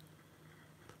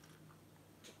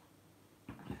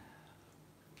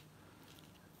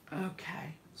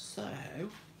 Okay, so I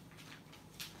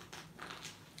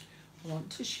want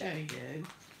to show you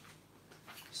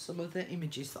some of the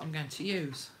images that I'm going to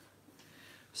use.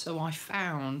 So I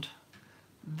found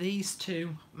these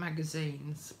two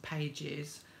magazines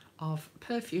pages of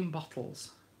perfume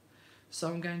bottles. So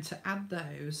I'm going to add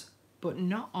those, but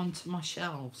not onto my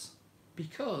shelves,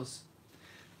 because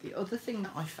the other thing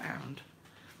that I found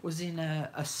was in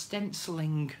a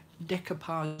stenciling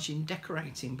decoupaging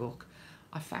decorating book.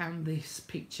 I found this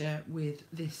picture with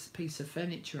this piece of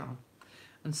furniture on.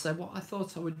 And so what I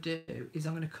thought I would do is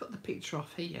I'm going to cut the picture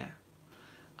off here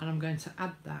and I'm going to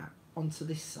add that onto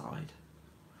this side.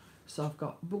 So I've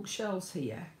got bookshelves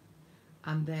here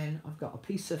and then I've got a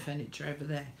piece of furniture over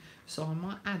there. So I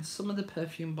might add some of the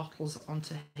perfume bottles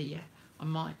onto here. I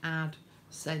might add,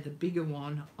 say, the bigger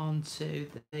one onto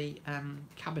the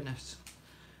cabinet.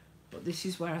 But this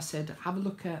is where I said have a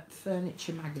look at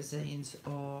furniture magazines,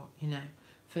 or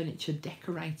furniture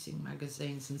decorating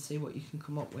magazines, and see what you can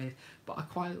come up with. But I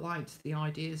quite liked the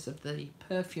ideas of the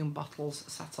perfume bottles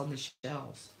sat on the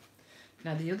shelves.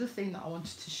 Now the other thing that I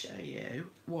wanted to show you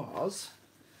was,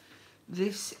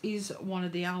 this is one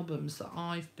of the albums that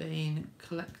I've been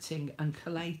collecting and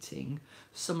collating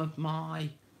some of my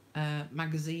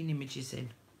magazine images in.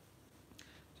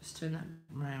 Just turn that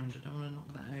round, I don't want to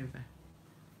knock that over.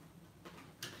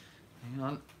 Hang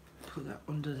on, put that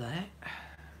under there.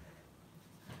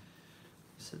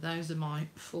 So those are my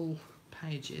full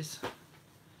pages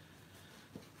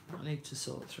I need to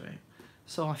sort through.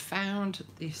 So I found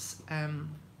this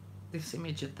this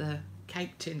image of the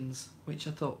cake tins, which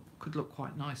I thought could look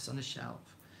quite nice on a shelf.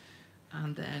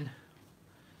 And then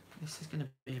this is going to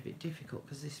be a bit difficult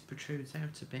because this protrudes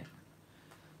out a bit.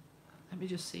 Let me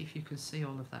just see if you can see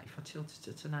all of that if I tilt it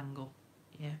at an angle.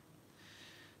 Yeah.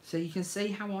 So you can see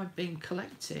how I've been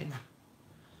collecting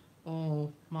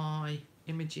all my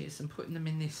images and putting them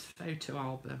in this photo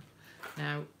album.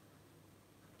 Now,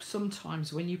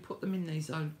 sometimes when you put them in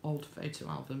these old photo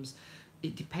albums,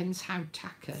 it depends how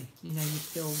tacky, you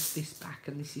peel this back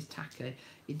and this is tacky.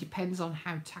 It depends on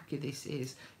how tacky this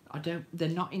is. they're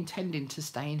not intending to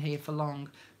stay in here for long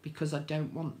because I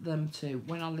don't want them to,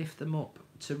 when I lift them up,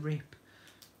 to rip.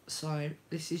 So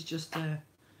this is just a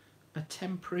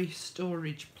temporary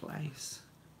storage place,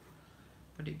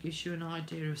 but it gives you an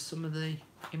idea of some of the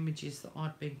images that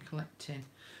I've been collecting.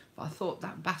 But I thought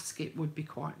that basket would be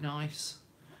quite nice.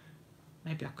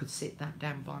 Maybe I could sit that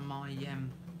down by my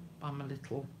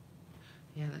little,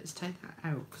 yeah, let's take that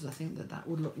out because I think that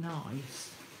would look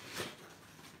nice.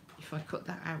 If I cut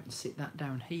that out and sit that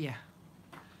down here.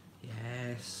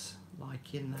 Yes,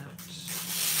 liking that.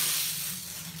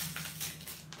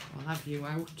 I'll have you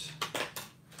out.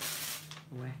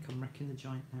 Wheck, I'm wrecking the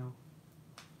joint now.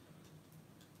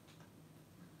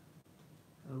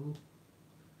 Oh,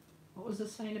 what was I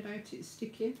saying about it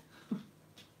sticking? Come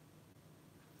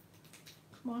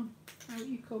on, out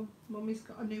you come. Mummy's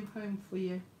got a new home for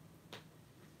you.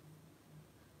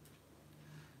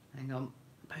 Hang on,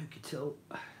 poke it up.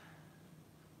 There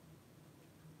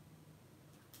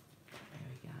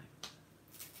we go.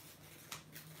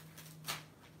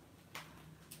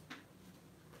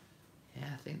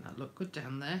 Yeah, I think that looked good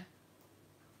down there.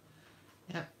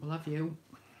 Yep, we'll have you.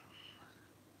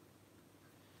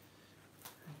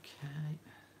 Okay.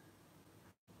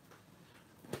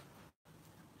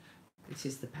 This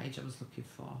is the page I was looking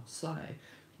for. So,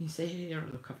 you see here,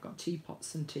 look, I've got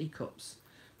teapots and teacups.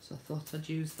 So I thought I'd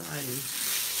use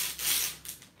those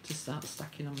to start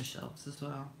stacking on the shelves as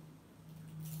well.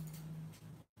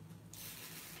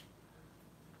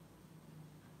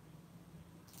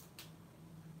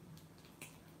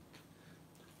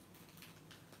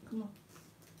 Come on,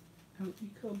 out you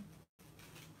come.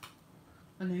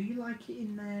 I know you like it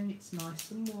in there and it's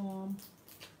nice and warm.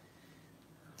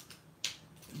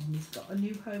 And he's got a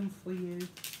new home for you.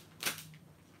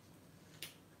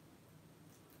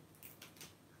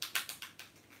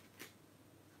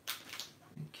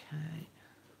 Okay.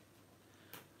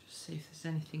 Just see if there's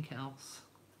anything else.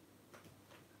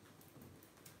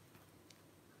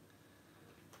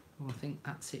 Oh, I think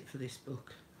that's it for this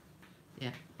book.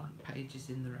 Yeah, blank pages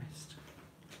in the rest.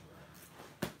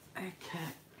 Okay.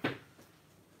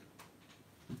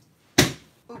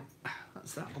 Oh,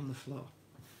 that's that on the floor.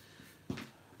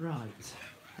 Right,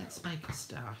 let's make a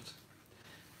start.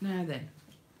 Now then,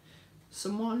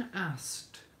 someone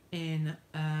asked in,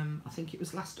 I think it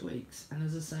was last week's, and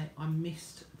as I say, I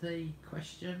missed the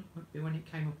question when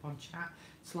it came up on chat.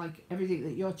 It's like everything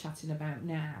that you're chatting about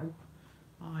now,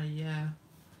 I'm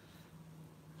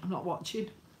not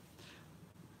watching.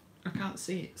 I can't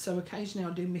see it. So occasionally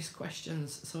I do miss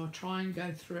questions, so I try and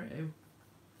go through.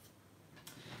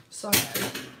 So,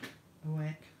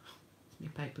 awake. My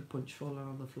paper punch falling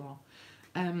on the floor.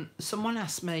 Someone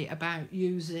asked me about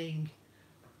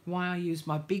why I use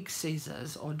my big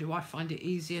scissors, or do I find it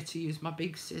easier to use my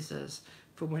big scissors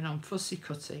for when I'm fussy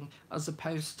cutting as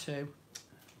opposed to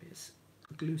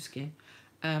glue skin,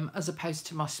 as opposed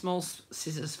to my small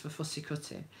scissors for fussy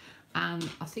cutting. And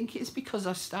I think it's because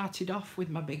I started off with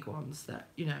my big ones that,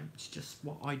 you know, it's just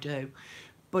what I do.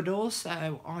 But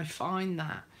also I find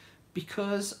that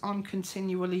because I'm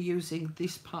continually using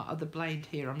this part of the blade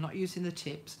here, I'm not using the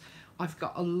tips, I've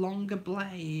got a longer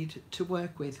blade to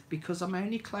work with because I'm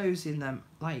only closing them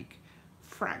like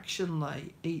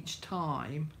fractionally each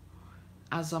time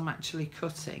as I'm actually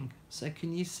cutting. So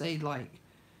can you see, like,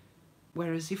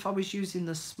 whereas if I was using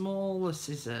the smaller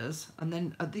scissors, and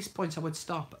then at this point I would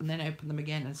stop and then open them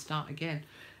again and start again.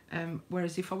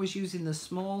 Whereas if I was using the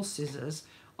small scissors,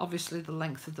 obviously the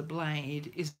length of the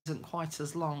blade isn't quite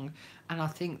as long, and I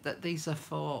think that these are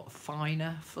for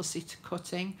finer fussy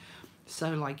cutting.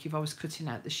 So like if I was cutting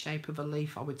out the shape of a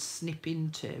leaf, I would snip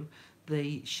into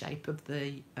the shape of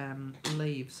the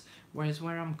leaves, whereas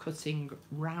where I'm cutting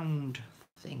round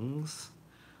things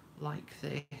like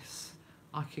this,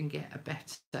 I can get a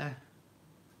better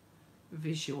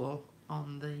visual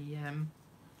on the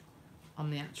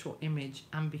actual image.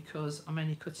 And because I'm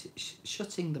only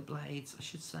shutting the blades, I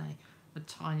should say, a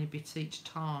tiny bit each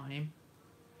time,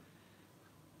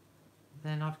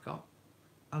 then I've got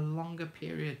a longer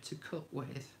period to cut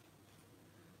with.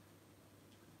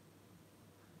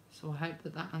 So I hope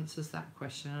that that answers that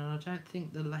question, and I don't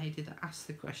think the lady that asked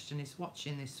the question is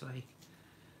watching this week,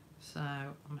 so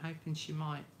I'm hoping she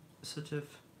might sort of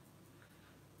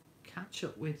catch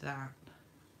up with that.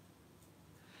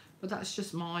 But that's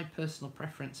just my personal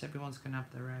preference. Everyone's going to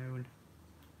have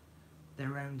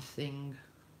their own thing.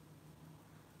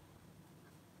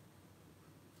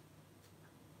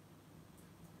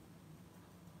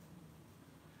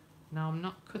 Now I'm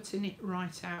not cutting it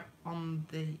right out on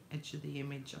the edge of the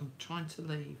image. I'm trying to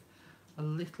leave a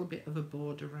little bit of a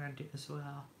border around it as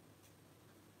well.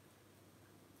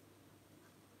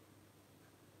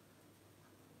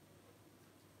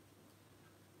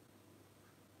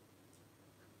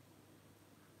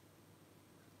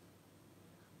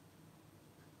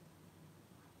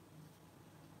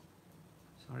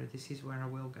 Sorry, this is where I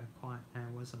will go quiet now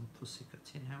as I'm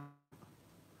pussycutting out.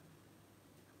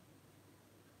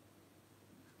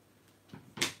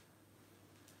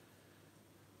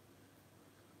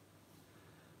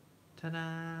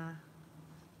 Ta-da!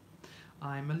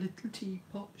 I'm a little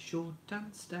teapot, short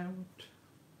and stout.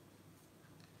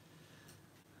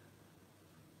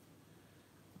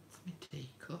 That's my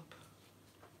teacup.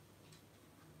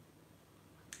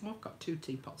 Oh, I've got two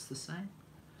teapots the same.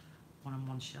 One on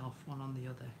one shelf, one on the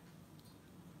other.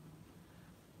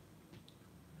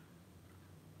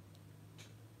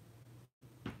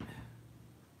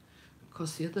 Of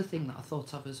course, the other thing that I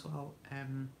thought of as well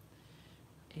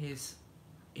is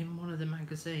in one of the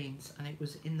magazines, and it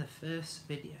was in the first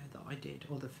video that I did,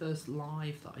 or the first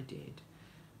live that I did,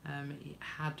 it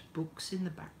had books in the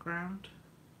background,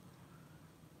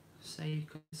 so you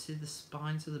could see the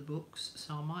spines of the books.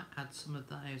 So I might add some of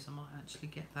those. I might actually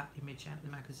get that image out of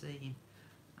the magazine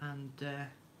and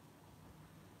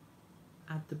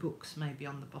add the books maybe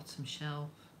on the bottom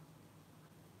shelf.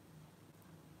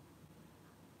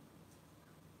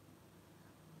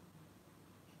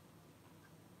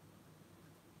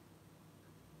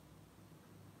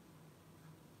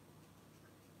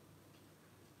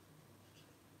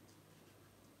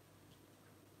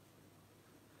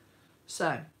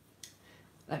 So,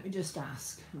 let me just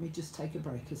ask, let me just take a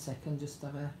break a second, just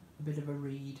have a bit of a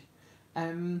read.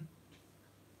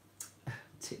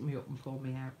 Tip me up and pull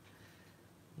me out.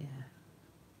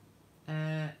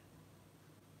 Yeah.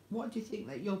 What do you think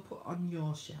that you'll put on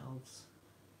your shelves?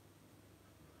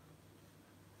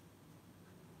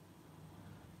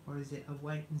 Or is it a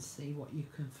wait and see what you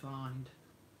can find?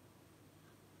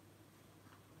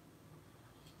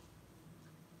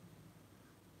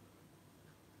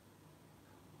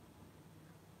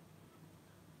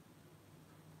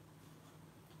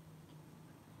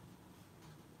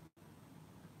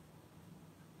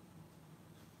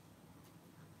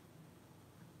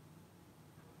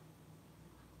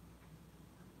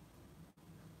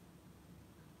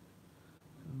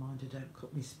 Mind I don't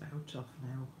cut my spout off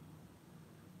now.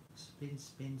 Spin,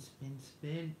 spin, spin,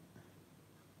 spin.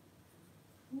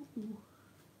 Ooh.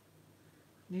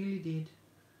 Nearly did.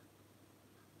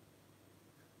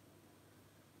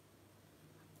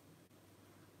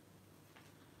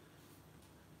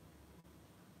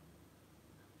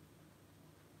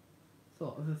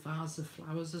 Thought of a vase of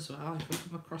flowers as well. If I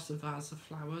come across a vase of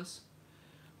flowers,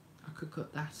 I could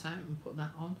cut that out and put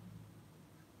that on.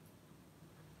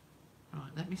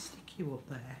 Right, let me stick you up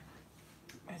there.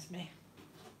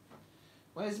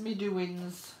 Where's me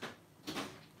doings?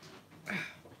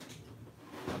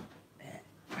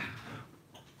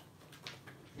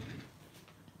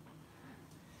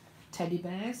 Teddy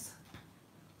bears.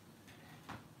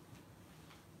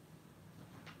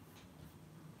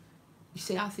 You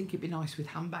see, I think it'd be nice with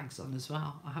handbags on as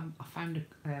well. I found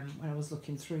when I was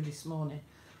looking through this morning,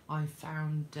 I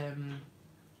found a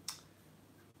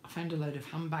load of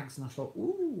handbags, and I thought,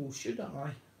 ooh, should I?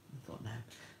 I thought no.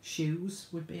 Shoes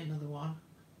would be another one.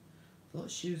 I thought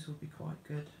shoes would be quite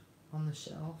good on the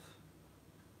shelf.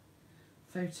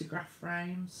 Photograph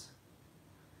frames,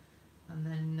 and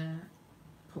then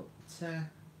put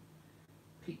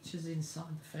pictures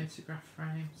inside the photograph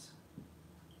frames.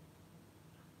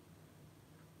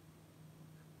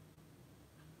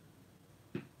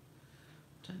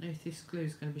 Don't know if this glue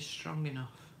is going to be strong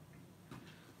enough.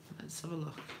 Let's have a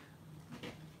look.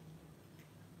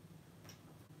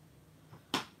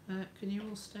 Can you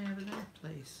all stay over there,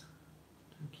 please?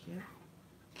 Thank you.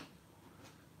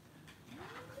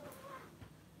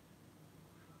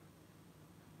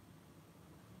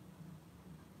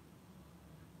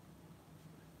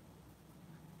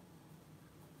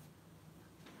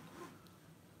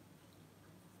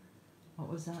 What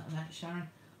was that about, Sharon?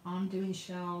 I'm doing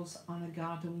shelves on a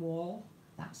garden wall.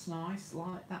 That's nice.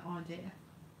 Like that idea.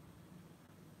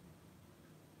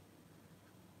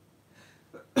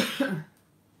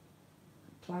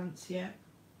 Plants, yeah.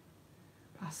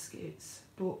 Baskets,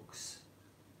 books.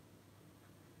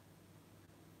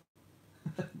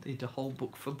 Need a whole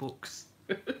book for books.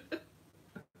 You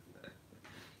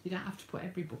don't have to put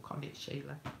every book on it,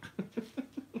 Sheila.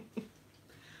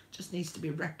 Just needs to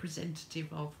be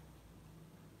representative of.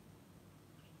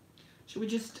 Should we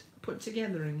just put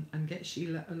together and get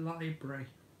Sheila a library?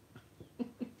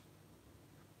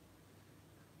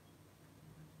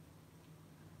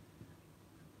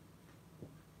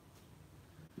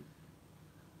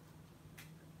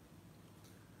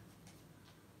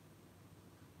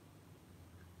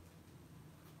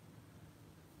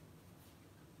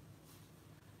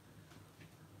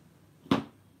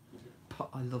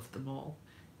 I love them all.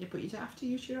 Yeah, but you don't have to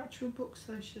use your actual books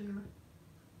though, Sheila.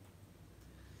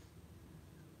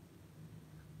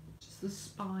 the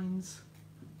spines.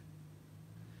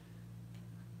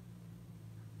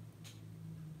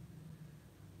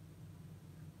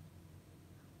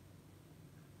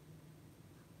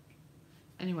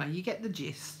 Anyway, you get the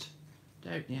gist,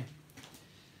 don't you?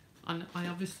 And I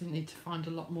obviously need to find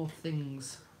a lot more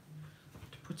things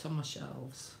to put on my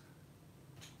shelves.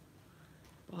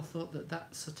 But I thought that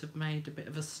that sort of made a bit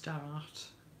of a start.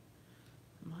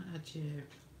 I might add you.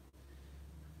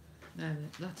 No,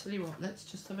 I'll tell you what, let's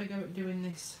just have a go at doing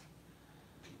this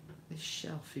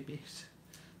shelfy bit.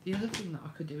 The other thing that I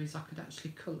could do is I could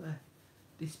actually colour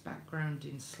this background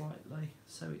in slightly,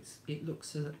 so it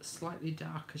looks a slightly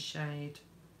darker shade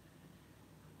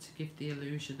to give the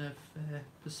illusion of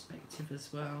perspective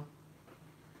as well.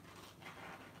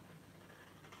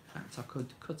 In fact, I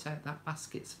could cut out that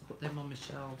baskets and put them on my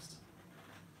shelves.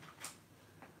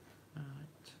 Right,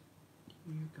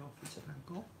 you go for it,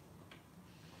 angle.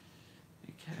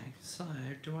 Okay, so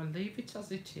do I leave it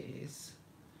as it is,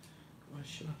 or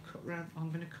should I cut round?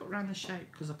 I'm going to cut round the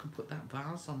shape because I can put that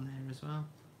vase on there as well.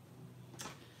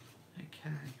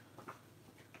 Okay.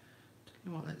 Tell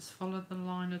you what, let's follow the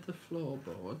line of the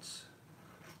floorboards.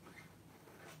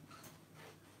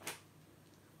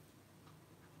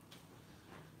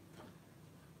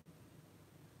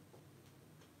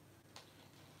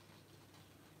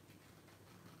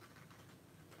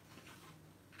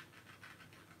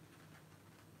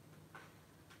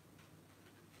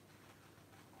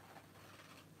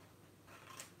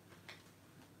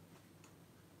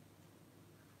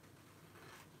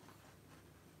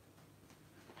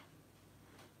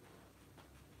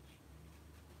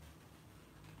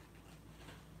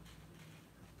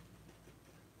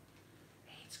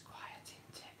 It's quiet,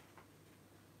 isn't it?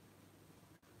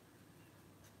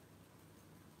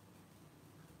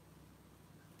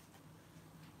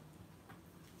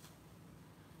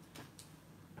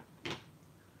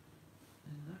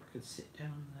 And that could sit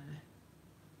down there.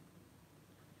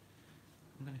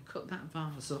 I'm going to cut that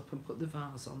vase up and put the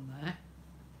vase on there.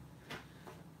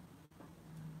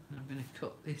 And I'm going to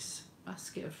cut this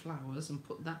basket of flowers and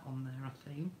put that on there, I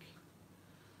think.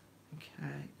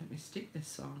 Okay, let me stick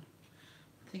this on.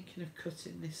 I'm thinking of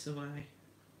cutting this away.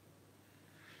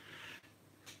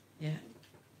 Yeah,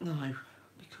 no,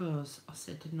 because I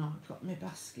said, didn't I, I've got my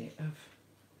basket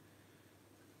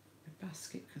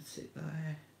could sit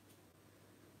there,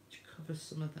 which covers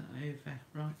some of that over.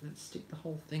 Right, let's stick the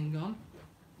whole thing on.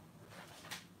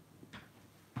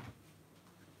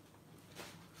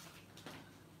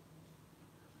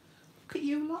 Look at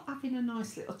you lot having a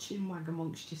nice little chinwag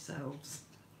amongst yourselves.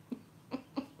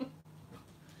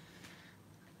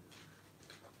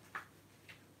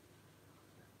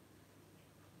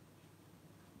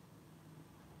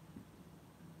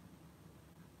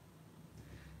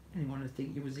 Anyone would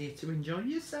think you was here to enjoy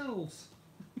yourselves.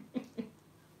 I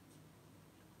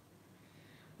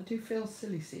do feel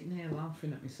silly sitting here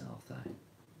laughing at myself though.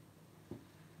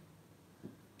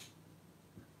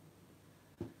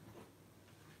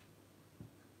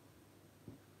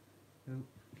 Oh,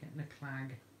 getting a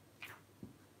clag.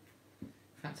 In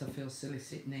fact, I feel silly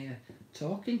sitting here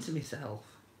talking to myself.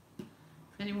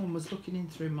 If anyone was looking in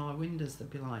through my windows, they'd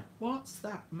be like, what's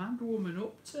that mad woman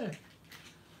up to?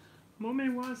 Mummy,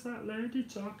 why's that lady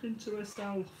talking to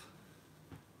herself?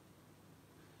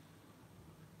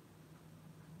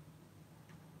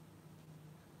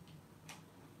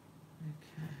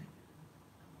 Okay.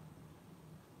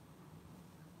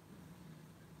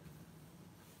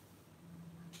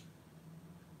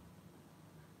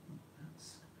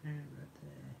 That's right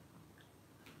there.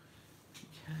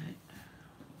 Okay.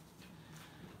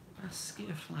 Basket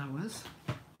of flowers.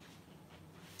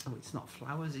 Oh, it's not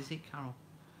flowers, is it, Carol?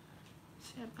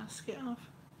 Is it a basket of?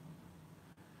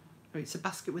 Oh, it's a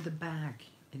basket with a bag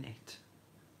in it.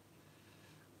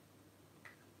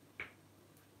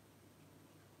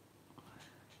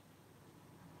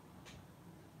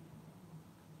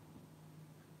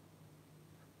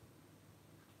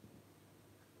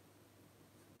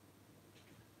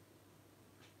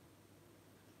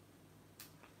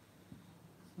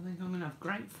 I think I'm going to have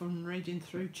great fun reading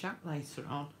through chat later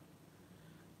on.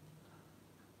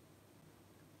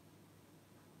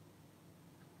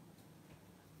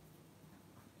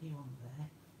 You on there?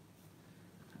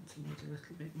 I need a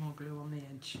little bit more glue on the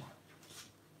edge.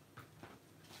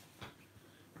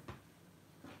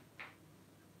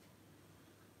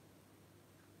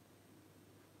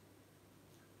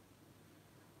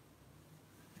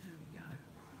 There we go.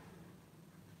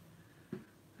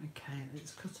 Okay,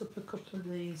 let's cut up a couple of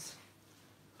these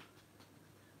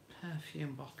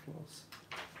perfume bottles.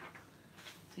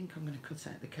 I think I'm going to cut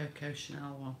out the Coco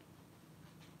Chanel one,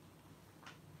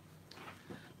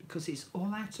 because it's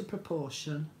all out of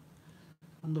proportion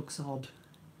and looks odd.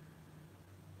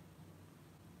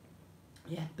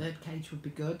 Yeah, birdcage would be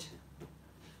good.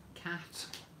 Cat.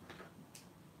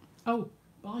 Oh,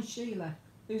 bye Sheila.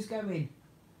 Who's going?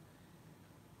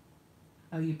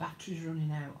 Oh, your battery's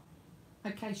running out.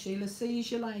 Okay, Sheila, see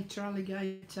you later,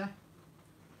 alligator.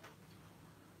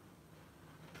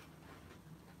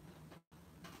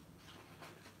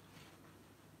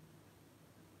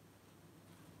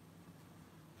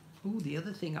 Oh, the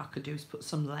other thing I could do is put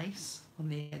some lace on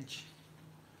the edge.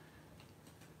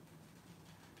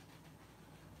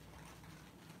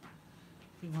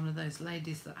 Be one of those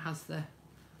ladies that has the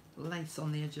lace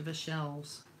on the edge of her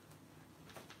shelves.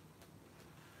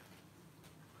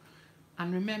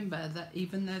 And remember that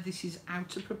even though this is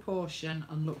out of proportion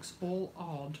and looks all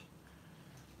odd,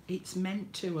 it's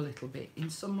meant to a little bit.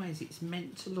 In some ways it's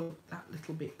meant to look that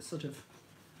little bit sort of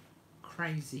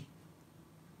crazy,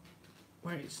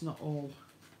 where it's not all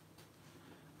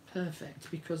perfect,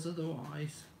 because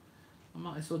otherwise I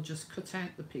might as well just cut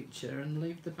out the picture and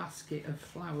leave the basket of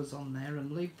flowers on there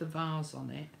and leave the vase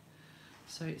on it.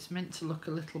 So it's meant to look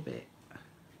a little bit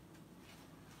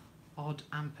odd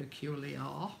and peculiar.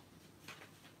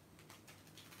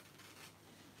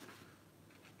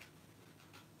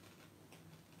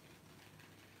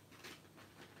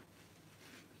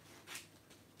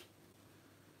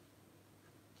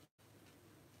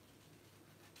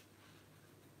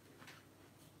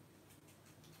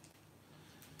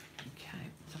 Okay,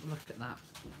 let's have a look at that.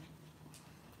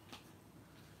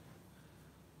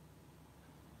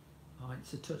 Oh,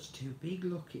 it's a touch too big.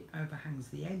 Look, it overhangs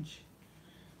the edge.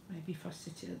 Maybe if I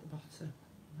sit it at the bottom.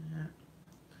 Yeah.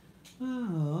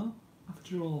 Oh,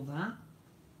 after all that,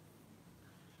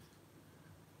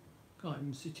 can't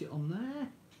even sit it on there.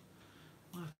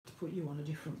 I have to put you on a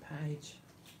different page.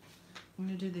 I'm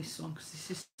going to do this one because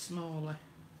this is smaller.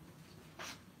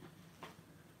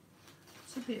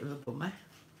 It's a bit of a bummer.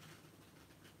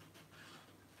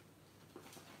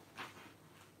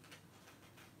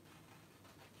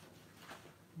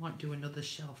 Might do another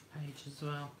shelf page as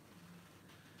well,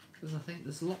 because I think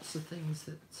there's lots of things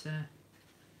that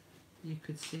you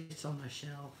could sit on a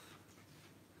shelf.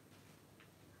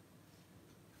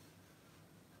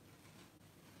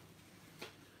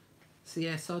 So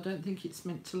yeah, so I don't think it's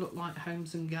meant to look like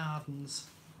Homes and Gardens.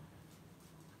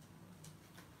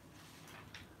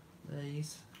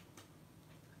 These.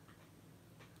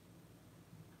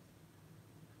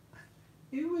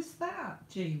 Who was that,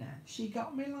 Gina? She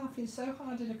got me laughing so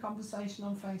hard in a conversation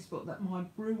on Facebook that my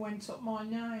brew went up my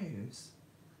nose.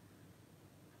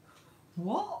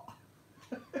 What?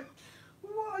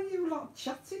 What are you lot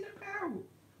chatting about?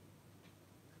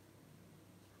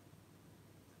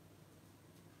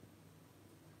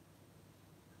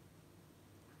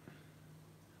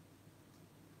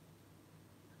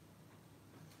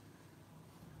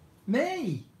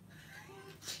 Me?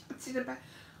 Chatting about...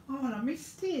 Oh, and I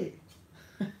missed it.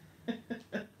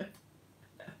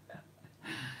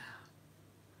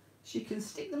 She can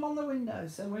stick them on the window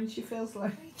so when she feels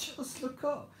like it, just look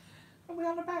up. Are we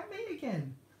on about me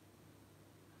again?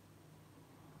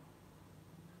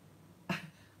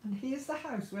 And here's the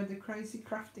house where the crazy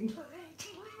crafting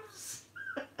lady lives.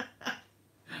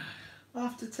 I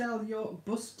have to tell York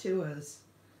Bus Tours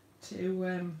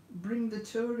to bring the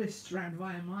tourists round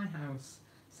via my house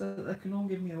so that they can all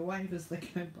give me a wave as they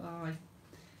go by.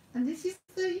 And this is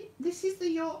the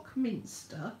York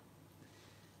Minster,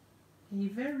 a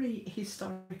very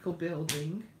historical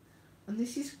building, and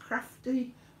this is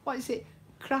Crafty. What is it?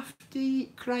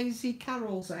 Crafty Crazy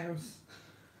Carol's house.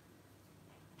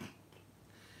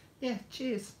 Yeah,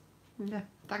 cheers. Yeah,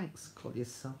 thanks. Call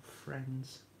yourself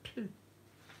friends. Is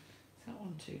that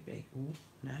one too big? Oh,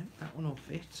 no, that one will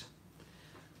fit.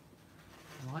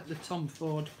 I like the Tom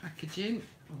Ford packaging.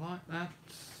 I like that.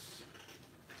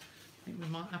 I think we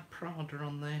might have Prada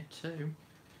on there too.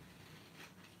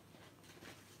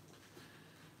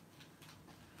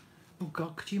 Oh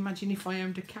God, could you imagine if I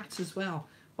owned a cat as well?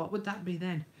 What would that be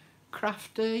then?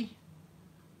 Crafty,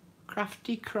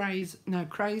 crazy, no,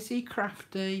 crazy,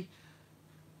 crafty,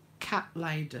 cat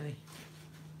lady.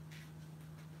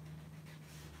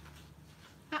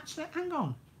 Actually, hang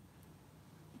on.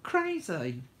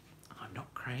 Crazy. I'm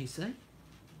not crazy.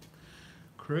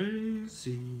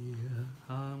 Crazy,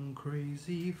 I'm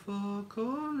crazy for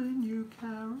calling you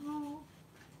Carol.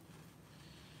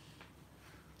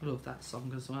 I love that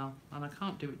song as well, and I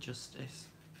can't do it justice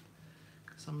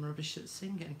because I'm rubbish at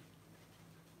singing.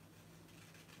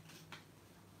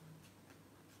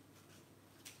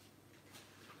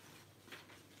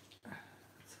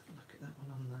 Let's have a look at that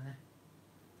one on there.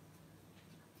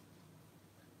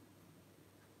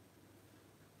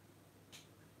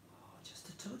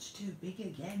 touch too big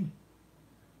again.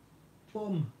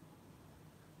 Boom.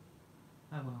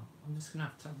 Oh well, I'm just going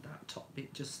to have that top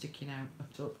bit just sticking out a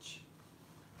touch.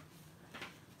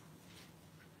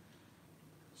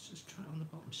 Let's just try it on the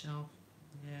bottom shelf.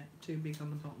 Yeah, too big on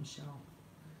the bottom shelf.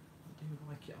 I do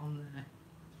like it on there.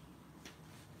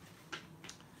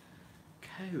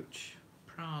 Coach.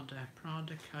 Prada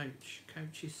Coach.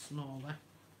 Coach is smaller.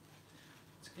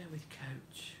 Let's go with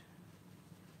Coach.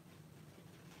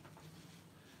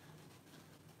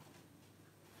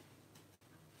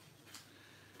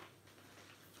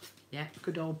 Yeah,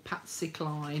 good old Patsy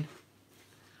Cline.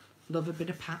 Love a bit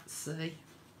of Patsy.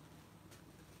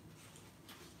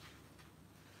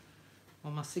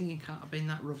 Well, my singing can't have been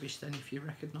that rubbish then if you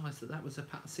recognise that that was a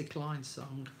Patsy Cline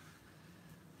song.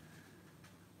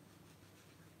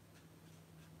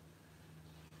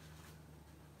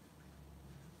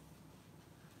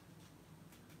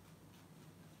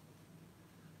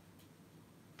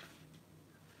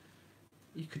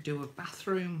 You could do a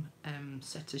bathroom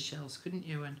set of shelves, couldn't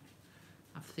you, and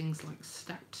have things like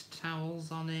stacked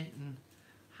towels on it and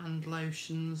hand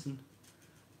lotions and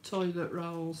toilet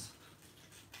rolls.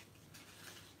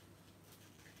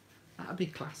 That'd be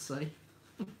classy.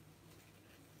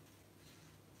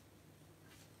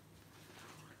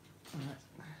 Right.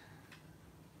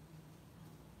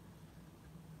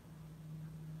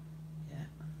 Yeah.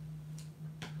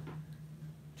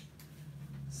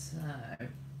 So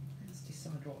let's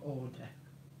decide what order.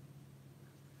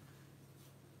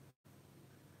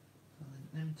 I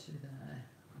think them two there,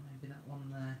 maybe that one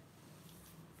there.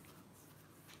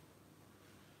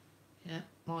 Yeah,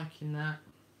 liking that.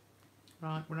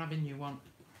 Right, we're having you one.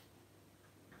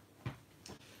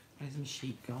 Where's my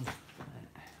sheet gone? There.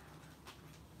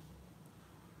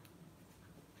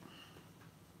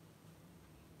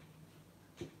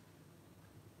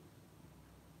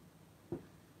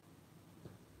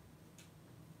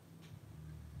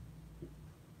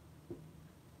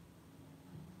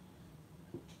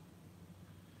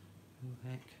 Oh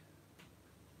heck.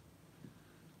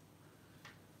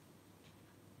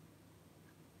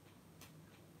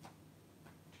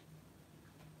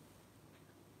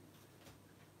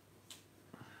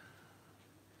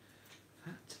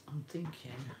 In fact, I'm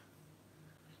thinking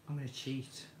I'm going to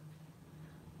cheat.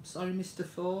 I'm sorry, Mr.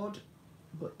 Ford,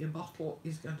 but your bottle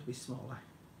is going to be smaller.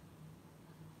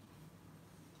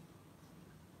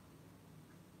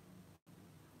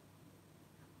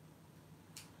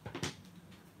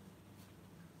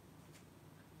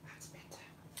 That's better.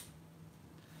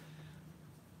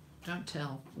 Don't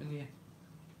tell, will you?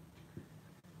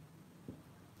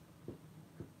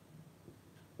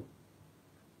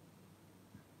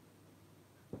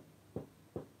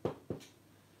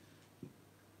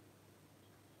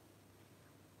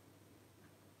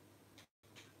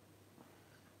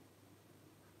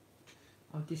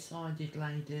 I've decided,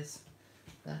 ladies,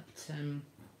 that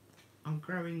I'm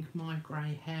growing my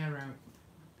grey hair out.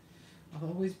 I've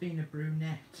always been a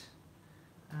brunette,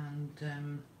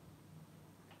 and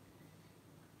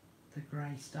the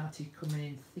grey started coming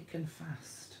in thick and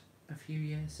fast a few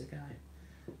years ago,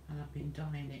 and I've been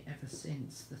dyeing it ever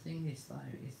since. The thing is though,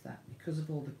 is that because of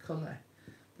all the colour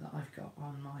that I've got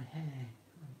on my hair,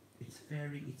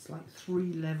 it's like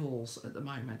 3 levels at the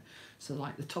moment. So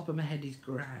like the top of my head is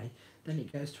grey, then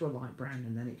it goes to a light brown,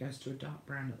 and then it goes to a dark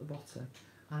brown at the bottom.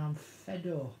 And I'm fed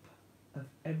up of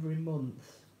every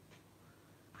month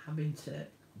having to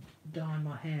dye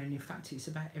my hair, and in fact it's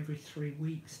about every 3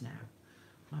 weeks now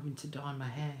I'm having to dye my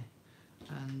hair.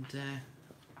 And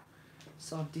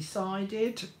so I've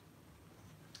decided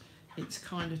it's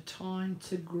kind of time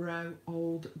to grow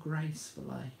old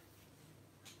gracefully.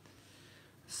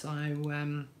 So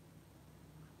I'm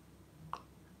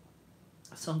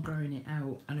growing it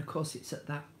out, and of course it's at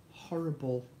that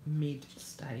horrible mid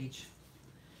stage.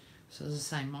 So as I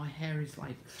say, my hair is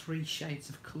like 3 shades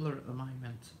of colour at the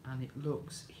moment, and it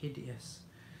looks hideous.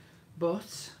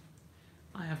 But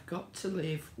I have got to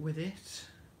live with it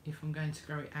if I'm going to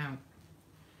grow it out,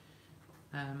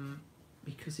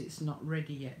 because it's not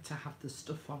ready yet to have the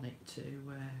stuff on it to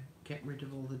get rid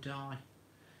of all the dye.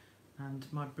 And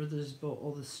my brother's bought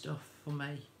all the stuff for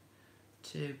me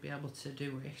to be able to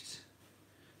do it.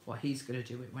 Well, he's going to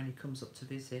do it when he comes up to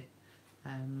visit.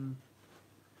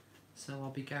 So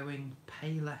I'll be going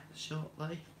paler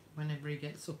shortly whenever he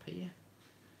gets up here.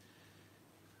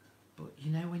 But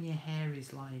you know when your hair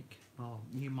is like, well,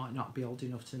 you might not be old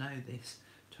enough to know this,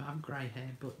 to have grey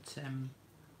hair, but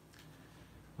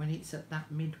when it's at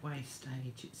that midway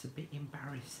stage, it's a bit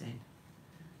embarrassing,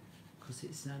 because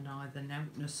it's neither now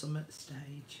nor summit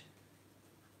stage.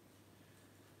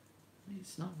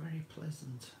 It's not very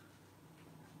pleasant.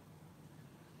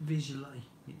 visually,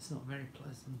 it's not very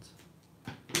pleasant.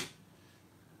 Okay,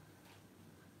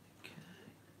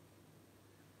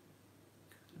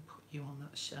 gonna put you on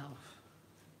that shelf.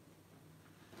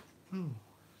 Oh,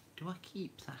 do I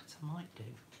keep that? I might do.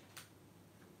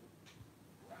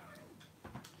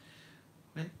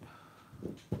 Well,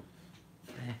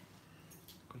 there.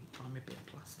 Couldn't find me a bit of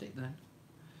plastic then.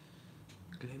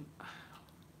 Glue.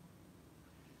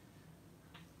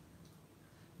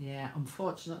 Yeah,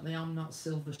 unfortunately I'm not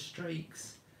Silver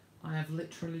Streaks. I have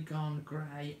literally gone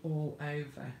grey all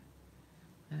over.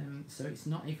 So it's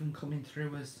not even coming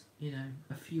through as, you know,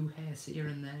 a few hairs here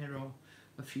and there or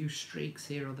a few streaks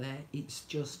here or there. It's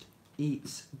just,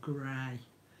 it's grey.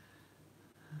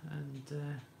 And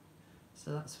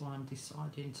so that's why I'm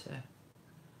deciding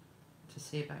to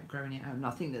see about growing it out. And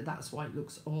I think that that's why it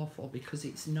looks awful, because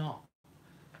it's not,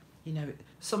 you know,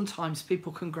 sometimes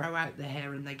people can grow out their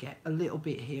hair and they get a little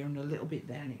bit here and a little bit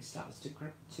there and it starts to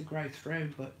grow through,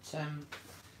 but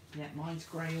yeah, mine's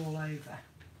grey all over.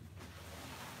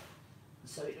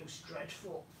 So it looks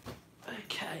dreadful.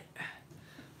 Okay,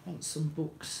 want some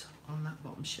books on that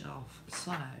bottom shelf.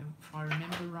 So, if I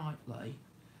remember rightly,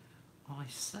 I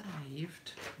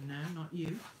saved, no, not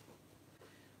you,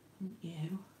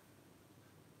 you.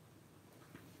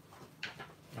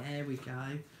 There we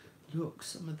go. Look,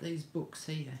 some of these books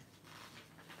here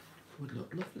would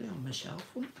look lovely on my shelf,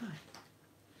 wouldn't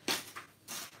they?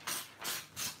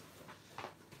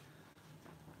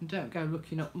 And don't go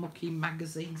looking up mucky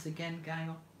magazines again,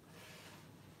 Gail.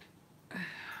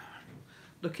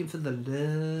 Looking for the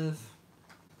love.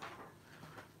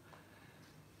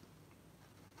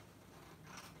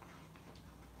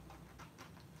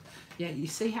 Yeah, you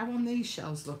see how on these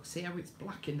shelves, look, see how it's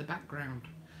black in the background?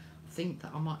 I think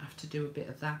that I might have to do a bit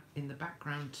of that in the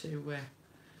background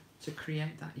to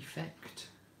create that effect.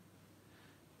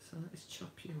 So let's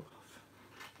chop you off.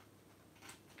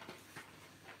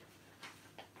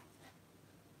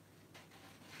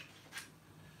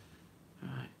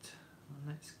 Right, well,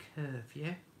 let's curve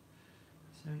you.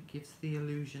 So it gives the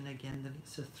illusion again that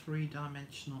it's a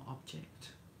three-dimensional object.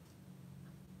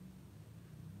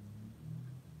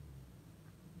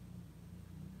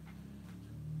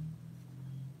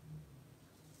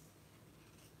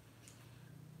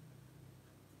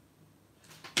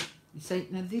 You see,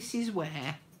 now this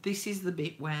is the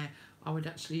bit where I would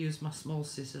actually use my small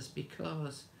scissors,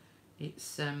 because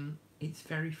it's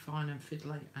very fine and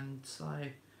fiddly, and so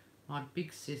my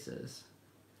big scissors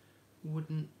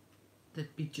wouldn't,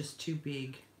 they'd be just too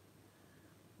big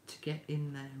to get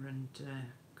in there and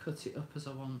cut it up as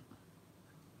I want.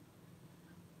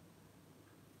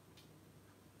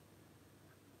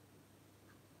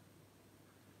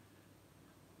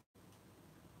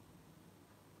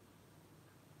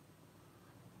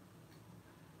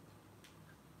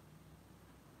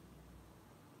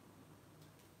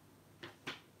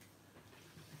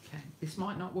 Okay, this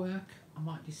might not work. I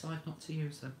might decide not to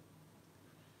use them.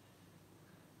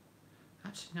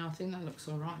 Actually, no, I think that looks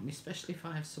alright, and especially if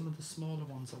I have some of the smaller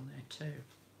ones on there too.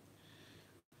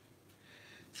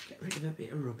 Let's get rid of a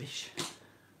bit of rubbish.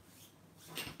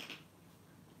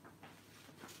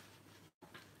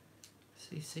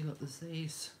 So you see, look, there's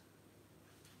these,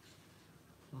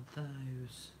 or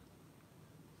those.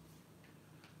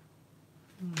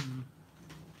 I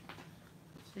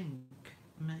think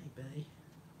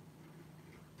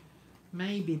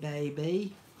maybe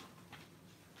baby.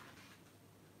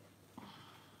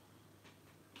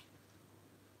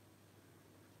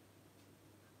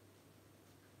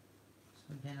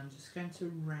 So again, I'm just going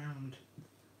to round,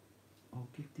 or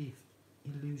give the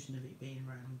illusion of it being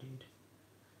rounded.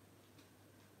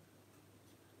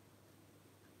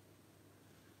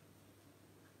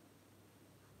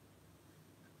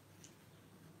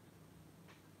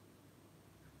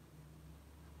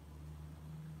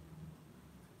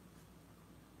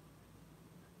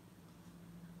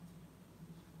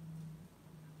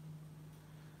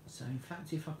 So in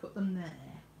fact, if I put them there,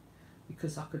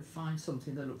 because I could find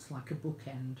something that looks like a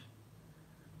bookend,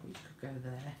 which could go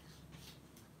there.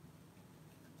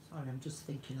 Sorry, I'm just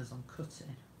thinking as I'm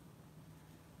cutting.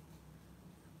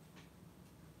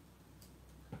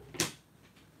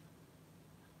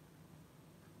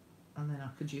 And then I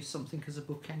could use something as a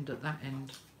bookend at that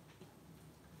end.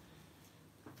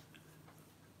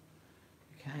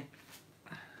 Okay.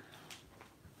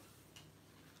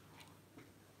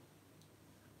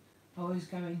 Always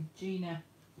going, Gina.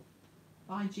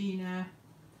 Bye, Gina.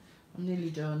 I'm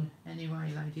nearly done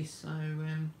anyway, ladies, so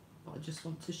but I just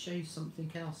want to show you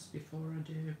something else before I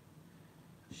do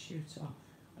shoot off.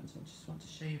 I just want to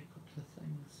show you a couple of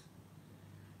things,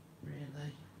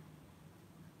 really.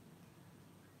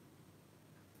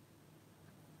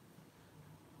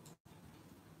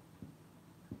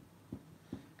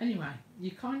 anyway,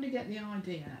 you kind of get the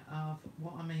idea of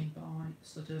what I mean by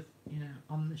sort of, you know,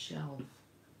 on the shelf.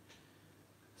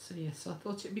 So yes, I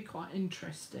thought it'd be quite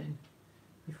interesting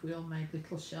if we all made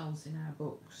little shelves in our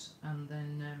books and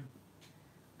then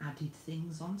added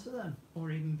things onto them,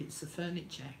 or even bits of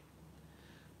furniture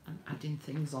and adding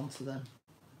things onto them.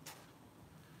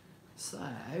 So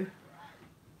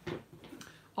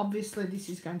obviously this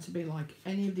is going to be like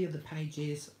any of the other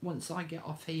pages. Once I get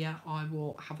off here, I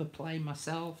will have a play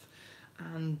myself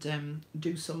and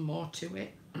do some more to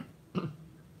it.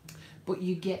 But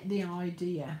you get the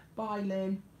idea. Bye,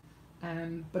 Lynn.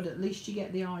 But at least you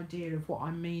get the idea of what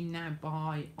I mean now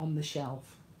by on the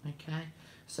shelf. Okay,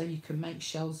 so you can make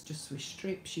shelves just with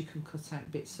strips. You can cut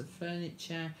out bits of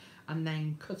furniture and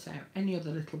then cut out any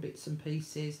other little bits and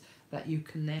pieces that you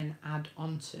can then add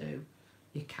onto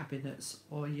your cabinets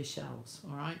or your shelves.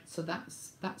 All right, so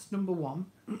that's number one.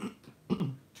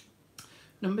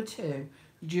 Number two,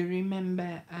 do you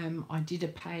remember I did a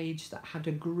page that had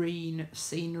a green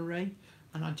scenery,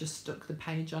 and I just stuck the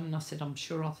page on and I said I'm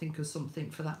sure I'll think of something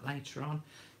for that later on.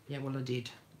 Yeah, well, I did.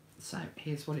 So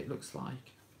here's what it looks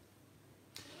like.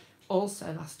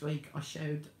 Also last week I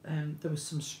showed there was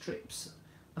some strips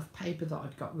of paper that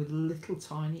I'd got with little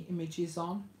tiny images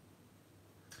on,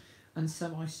 and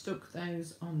so I stuck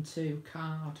those onto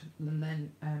card, and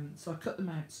then so I cut them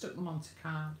out, stuck them onto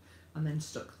card, and then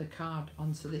stuck the card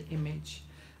onto the image.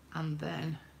 And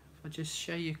then if I just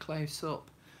show you close up,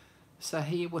 so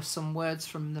here were some words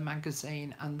from the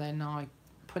magazine, and then I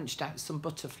punched out some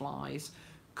butterflies,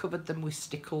 covered them with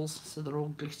stickles so they're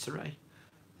all glittery.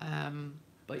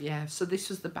 But yeah, so this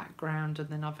was the background, and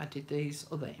then I've added these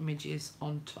other images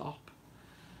on top.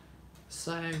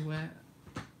 So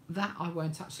that I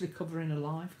won't actually cover in a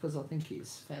live because I think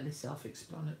it's fairly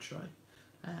self-explanatory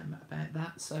about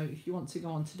that. So if you want to go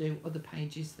on to do other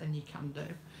pages, then you can do.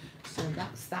 So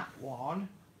that's that one.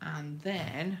 And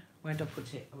then, where'd I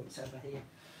put it? Oh, it's over here.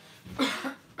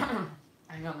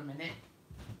 Hang on a minute.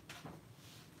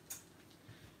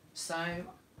 So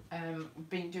we've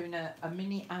been doing a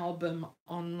mini album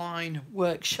online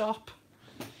workshop,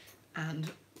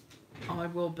 and I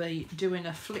will be doing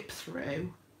a flip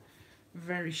through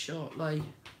very shortly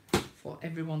for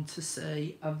everyone to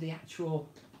see of the actual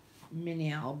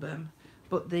mini album,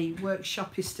 but the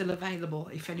workshop is still available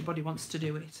if anybody wants to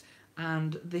do it.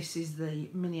 And this is the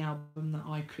mini album that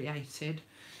I created,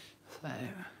 so,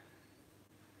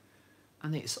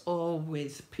 and it's all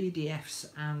with PDFs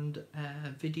and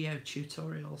video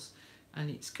tutorials, and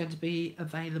it's going to be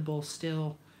available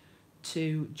still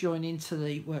to join into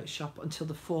the workshop until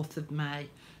the 4th of May.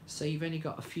 So you've only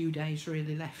got a few days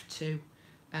really left to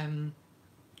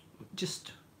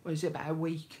just, what is it, about a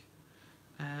week,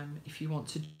 if you want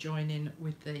to join in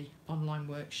with the online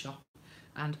workshop.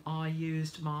 And I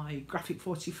used my Graphic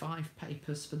 45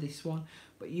 papers for this one,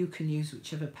 but you can use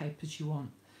whichever papers you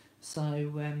want.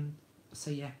 So so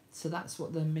yeah, so that's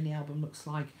what the mini album looks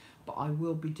like, but I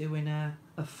will be doing a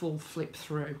full flip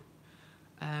through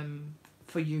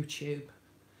for YouTube.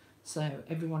 So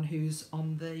everyone who's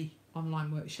on the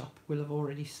online workshop will have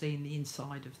already seen the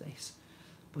inside of this,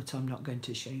 but I'm not going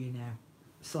to show you now.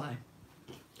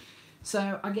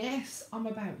 So I guess I'm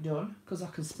about done, because I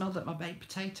can smell that my baked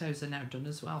potatoes are now done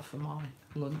as well for my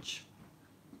lunch.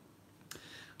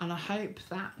 And I hope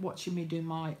that watching me do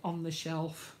my on the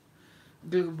shelf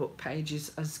Google Book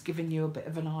pages has given you a bit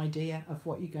of an idea of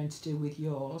what you're going to do with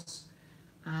yours.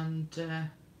 And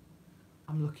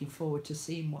I'm looking forward to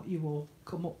seeing what you all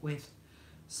come up with.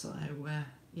 So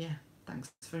yeah, thanks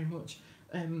very much.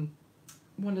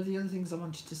 One of the other things I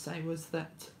wanted to say was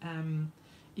that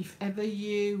if ever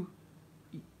you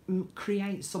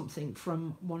create something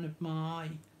from one of my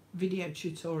video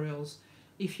tutorials,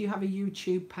 if you have a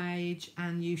YouTube page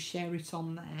and you share it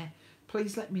on there,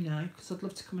 please let me know, because I'd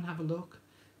love to come and have a look.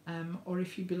 Or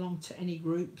if you belong to any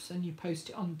groups and you post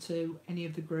it onto any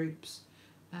of the groups,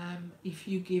 if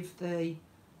you give the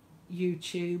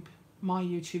my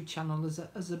YouTube channel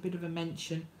as a bit of a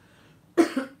mention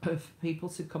of people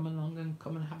to come along and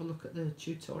come and have a look at the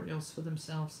tutorials for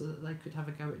themselves, so that they could have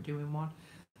a go at doing one,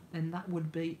 then that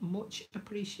would be much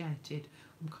appreciated.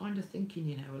 I'm kind of thinking,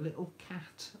 you know, a little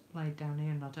cat laid down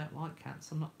here, and I don't like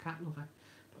cats, I'm not a cat lover,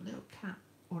 but a little cat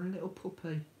or a little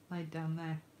puppy laid down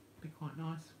there would be quite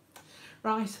nice.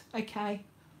 Right, okay,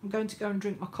 I'm going to go and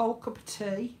drink my cold cup of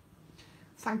tea.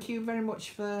 Thank you very much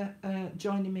for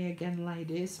joining me again,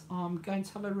 ladies. I'm going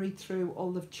to have a read through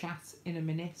all the chat in a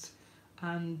minute,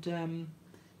 and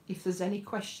if there's any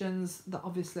questions that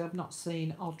obviously I've not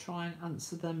seen, I'll try and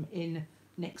answer them in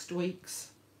next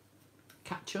week's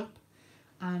catch up,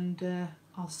 and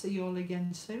I'll see you all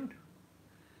again soon.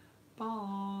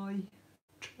 Bye.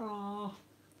 Ta.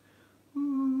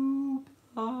 Ooh,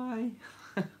 bye.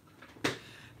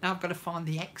 Now I've got to find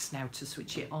the X now to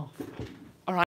switch it off.